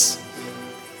 Miss.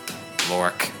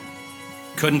 Lork.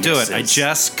 Couldn't do it. I Misses.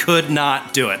 just could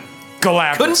not do it.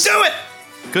 Galabras. Couldn't do it.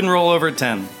 Couldn't roll over a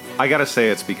 10. I gotta say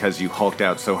it's because you hulked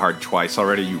out so hard twice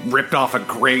already. You ripped off a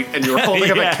grate and you were holding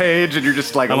up Yeah. a cage and you're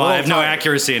just like, I have no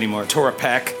accuracy anymore.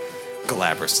 Torapek.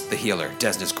 Galabras, the healer.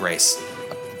 Desna's Grace.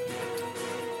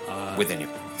 Within you.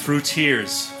 Through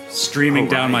tears streaming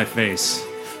down my face,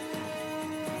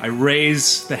 I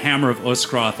raise the hammer of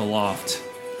Uskroth aloft.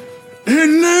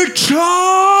 In nature!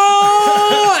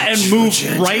 And move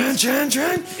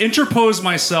interpose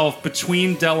myself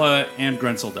between Della and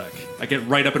Grenseldek. I get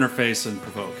right up in her face and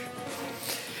provoke.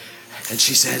 And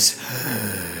she says,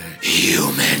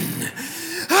 human.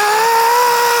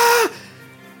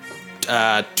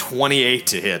 28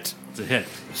 to hit. It's a hit.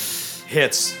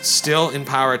 Hits. Still in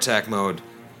power attack mode.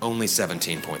 Only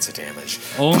 17 points of damage.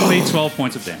 Only 12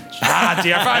 points of damage.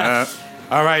 DR5.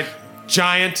 All right.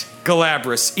 Giant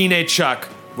Galabras. Ine Chuck.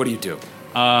 What do you do?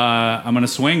 I'm going to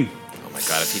swing. Oh my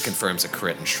god, if he confirms a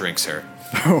crit and shrinks her.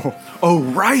 Oh,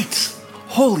 right.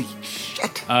 Holy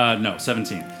shit. No,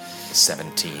 17.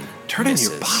 17. Turn in misses.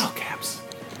 your bottle caps.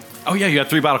 Oh, yeah, you got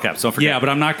 3 bottle caps. Don't forget. Yeah, but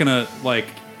I'm not going to, like...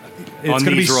 It's On going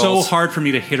to be these so rolls. hard for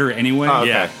me to hit her anyway Oh, okay.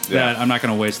 Yeah. that I'm not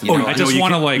going to waste the You time. know- I you know just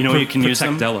want to, like, you can use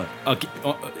protect them? Della.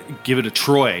 Give it to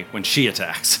Troy when she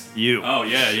attacks you. Oh,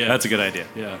 yeah. That's a good idea.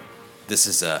 Yeah. This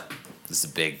is a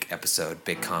big episode,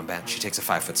 big combat. She takes a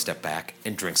 5-foot step back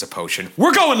and drinks a potion.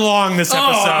 We're going long this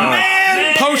episode.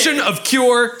 man! Potion of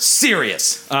cure,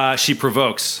 serious. She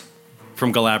provokes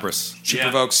from Galabras. She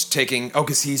provokes taking. Oh,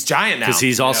 because he's giant now. Because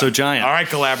he's also giant. All right,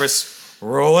 Galabras,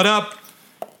 roll it up.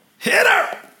 Hit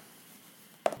her.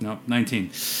 No, 19.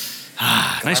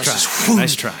 Nice try. Just,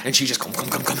 Nice try. And she just come.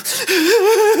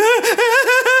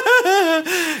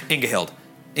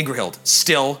 Ingerhild,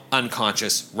 still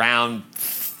unconscious. Round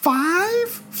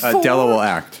 5. Della will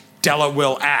act. Della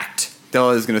will act.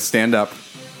 Della is going to stand up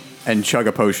and chug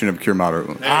a potion of Cure Moderate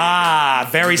Wounds.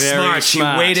 Very smart. She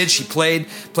smart. waited. She played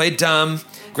dumb.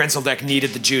 Grenseldek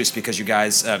needed the juice because you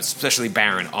guys, especially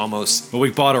Baron, almost Well,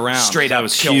 we bought around. straight that up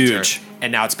was killed huge. her.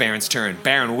 And now it's Baron's turn.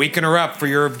 Baron, weaken her up for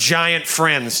your giant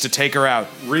friends to take her out.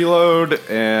 Reload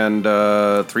and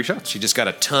 3 shots. She just got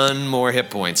a ton more hit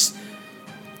points.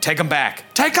 Take them back.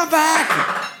 Take them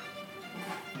back!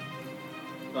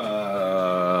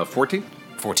 14.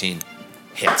 14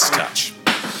 hits touch.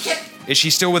 Is she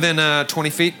still within 20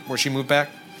 feet where she moved back?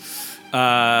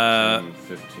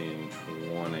 15,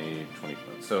 20, 25.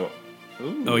 So,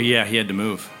 ooh, Oh, yeah, he had to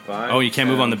move. 5, Oh, you can't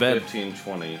move 10, on the bed. 15,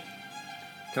 20.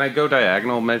 Can I go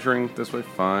diagonal measuring this way?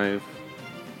 5.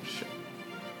 Shit.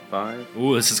 5.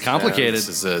 Ooh, this is complicated. This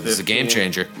is a game 15.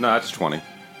 changer. No, that's 20.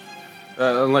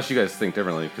 Unless you guys think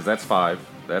differently, because that's 5,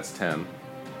 that's 10,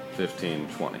 15,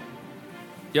 20.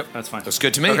 Yep, that's fine. Looks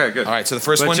good to me. Okay, good. All right, so the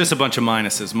first But one. it's just a bunch of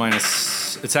minuses.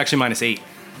 It's actually -8.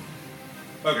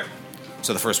 Okay.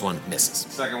 So the first one misses.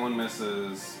 Second one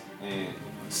misses. And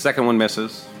second one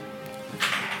misses.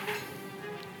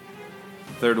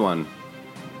 Third one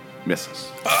misses.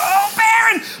 Oh,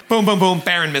 Baron! Boom, boom, boom.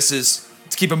 Baron misses.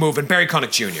 Let's keep it moving. Barry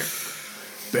Connick Jr.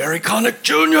 Barry Connick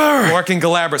Jr. Orc and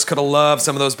Galabras could have loved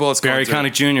some of those bullets. Barry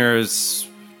going through. Connick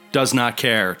Jr. does not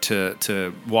care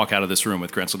to walk out of this room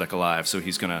with Grenseldek alive, so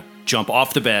he's going to jump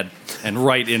off the bed and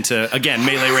right into, again,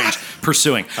 melee range,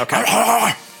 pursuing. Okay.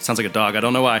 Sounds like a dog. I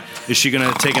don't know why. Is she going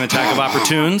to take an attack of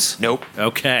opportunes? Nope.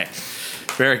 Okay.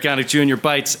 Barry Connick Jr.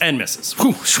 bites and misses.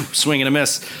 Whew, swing and a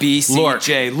miss.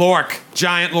 BCJ. Lork.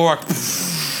 Giant Lork.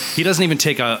 He doesn't even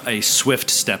take a swift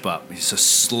step up. He's a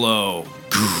slow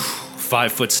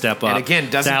 5-foot step up. And again,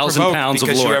 doesn't 1,000 provoke pounds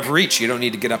because of you lore. have reach. You don't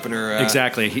need to get up in her.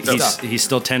 Exactly. stuff. He's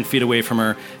still 10 feet away from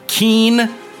her. Keen,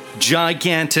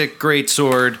 gigantic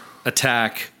greatsword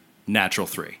attack, natural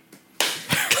 3.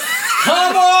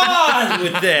 Come on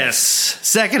with this.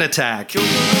 Second attack.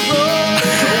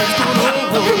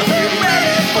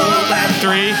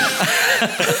 3.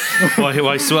 well,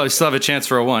 I still have a chance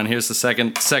for a 1. Here's the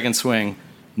second swing.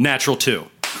 Natural 2.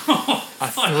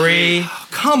 3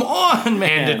 Come on,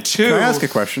 man. and a 2. Can I ask a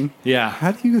question? Yeah.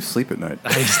 How do you sleep at night?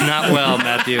 It's not well,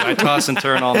 Matthew. I toss and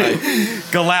turn all night.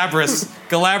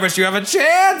 Galabras, you have a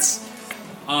chance.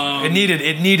 It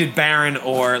needed Baron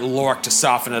or Lork to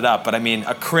soften it up, but I mean,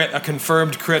 a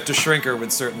confirmed crit to Shrinker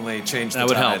would certainly change the That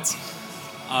would help. tides.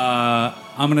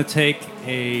 I'm going to take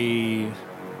a...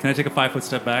 Can I take a 5-foot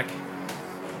step back?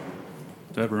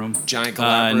 Do I have room? Giant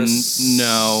Galabras.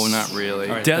 No, not really.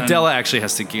 All right, then- Della actually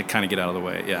has to kind of get out of the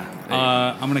way. Yeah.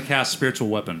 I'm going to cast Spiritual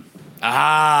Weapon.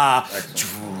 A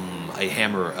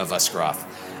hammer of Uskroth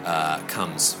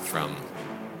comes from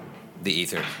the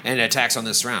ether. And it attacks on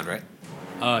this round, right?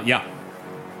 Yeah.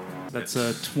 That's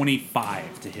a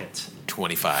 25 to hit.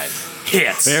 25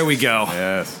 hits. There we go.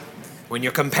 Yes. When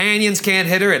your companions can't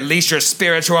hit her, at least your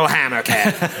spiritual hammer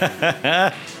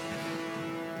can.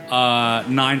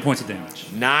 9 points of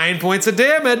damage. 9 points of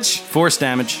damage. Force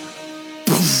damage.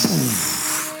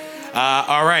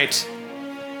 All right.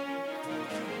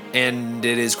 And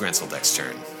it is Grenseldek's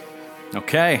turn.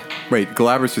 Okay. Wait,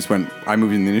 Galabras just went. I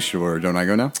moved in the initiative order. Don't I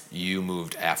go now? You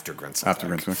moved after Grenseldek. After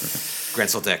Grenseldek. Okay.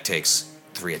 Grenseldek takes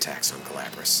 3 attacks on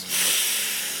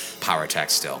Galabras. Power attack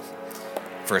still.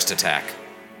 First attack.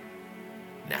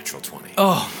 Natural 20.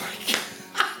 Oh,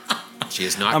 She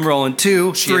is not. I'm rolling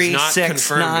 2, She 3, has not 6,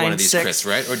 confirmed 9, one of these 6. crits,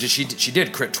 right? Or did she? She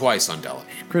did crit twice on Della.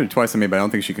 Critted twice on me, but I don't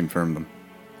think she confirmed them.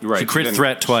 Right. She crit didn't-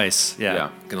 threat twice. Yeah. Yeah.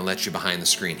 Gonna let you behind the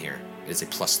screen here. It is a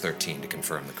plus 13 to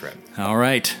confirm the crit. All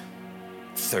right.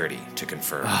 30 to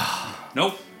confirm.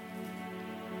 Nope.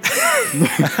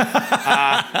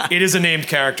 It is a named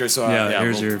character, so we'll take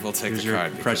here's the your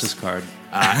card. because precious card.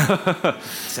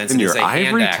 Since In it is your a hand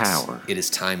ivory axe, tower. it is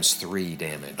times 3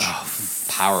 damage.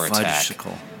 Power attack.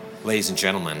 Fudgesicle. Ladies and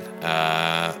gentlemen,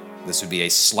 this would be a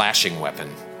slashing weapon.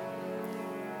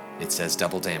 It says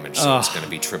double damage, so it's going to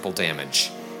be triple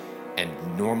damage. And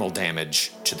normal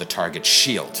damage to the target's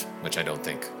shield, which I don't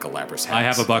think Galabras has. I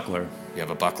have a buckler. You have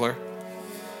a buckler?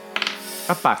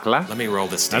 A buckler. Let me roll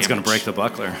this damage. That's going to break the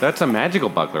buckler. That's a magical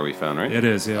buckler we found, right? It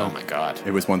is, yeah. Oh my god.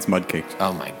 It was once mud caked.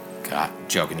 Oh my god.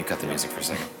 Joe, can you cut the music for a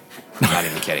second? I'm not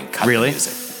even kidding. Cut Really? the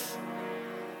music.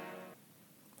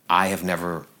 I have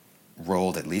never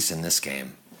rolled, at least in this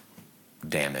game,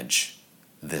 damage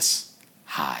this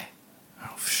high.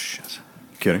 Oh, shit.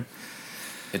 Kidding.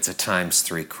 It's a times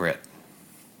 3 crit.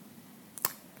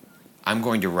 I'm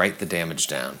going to write the damage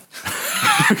down.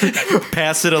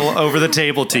 Pass it over the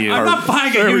table to you. I'm not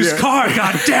buying a used car,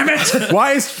 god damn it!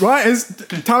 Why is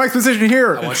Tom Exposition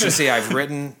here? I want you to see I've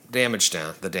written the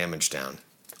damage down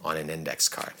on an index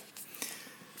card.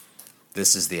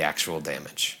 This is the actual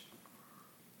damage.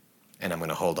 And I'm going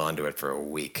to hold on to it for a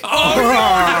week.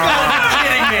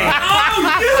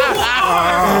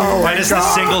 That is the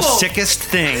single sickest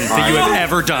thing that you have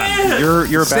ever done. You're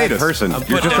a bad Sadist. person.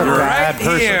 You're just a bad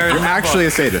person. You're actually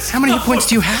a sadist. How many hit points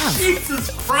do you have?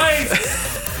 Jesus Christ!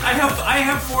 I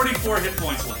have 44 hit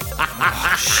points left.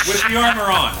 With the armor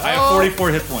on, I have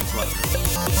 44 hit points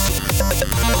left.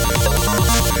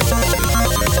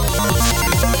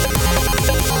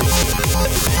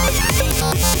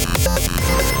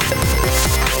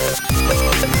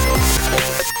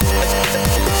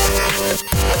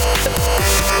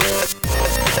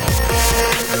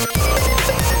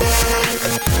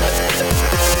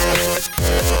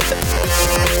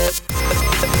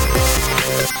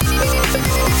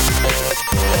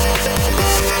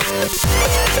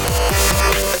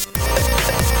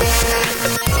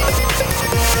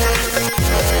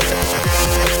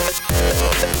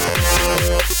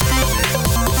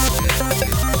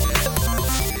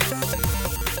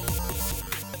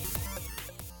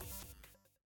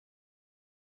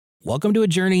 Welcome to a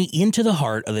journey into the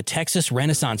heart of the Texas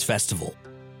Renaissance Festival,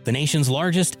 the nation's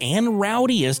largest and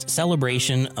rowdiest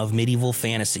celebration of medieval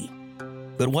fantasy.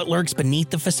 But what lurks beneath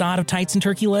the facade of tights and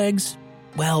turkey legs?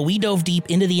 Well, we dove deep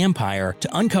into the empire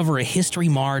to uncover a history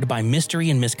marred by mystery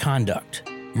and misconduct,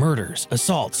 murders,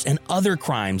 assaults, and other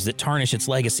crimes that tarnish its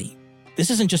legacy. This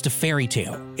isn't just a fairy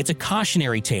tale, it's a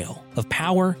cautionary tale of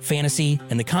power, fantasy,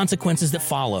 and the consequences that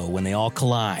follow when they all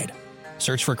collide.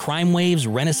 Search for Crime Waves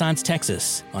Renaissance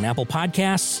Texas on Apple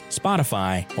Podcasts,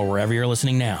 Spotify, or wherever you're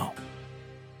listening now.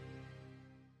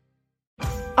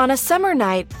 On a summer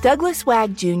night, Douglas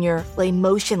Wag Jr. lay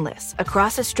motionless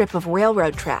across a strip of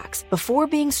railroad tracks before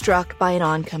being struck by an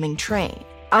oncoming train.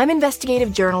 I'm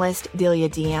investigative journalist Delia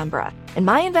D'Ambra, and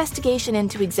my investigation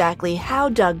into exactly how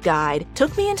Doug died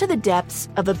took me into the depths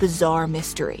of a bizarre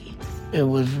mystery. It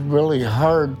was really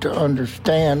hard to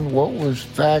understand what was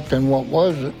fact and what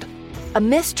wasn't. A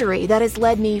mystery that has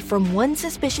led me from one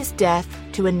suspicious death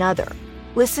to another.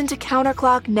 Listen to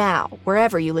Counterclock now,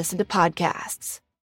 wherever you listen to podcasts.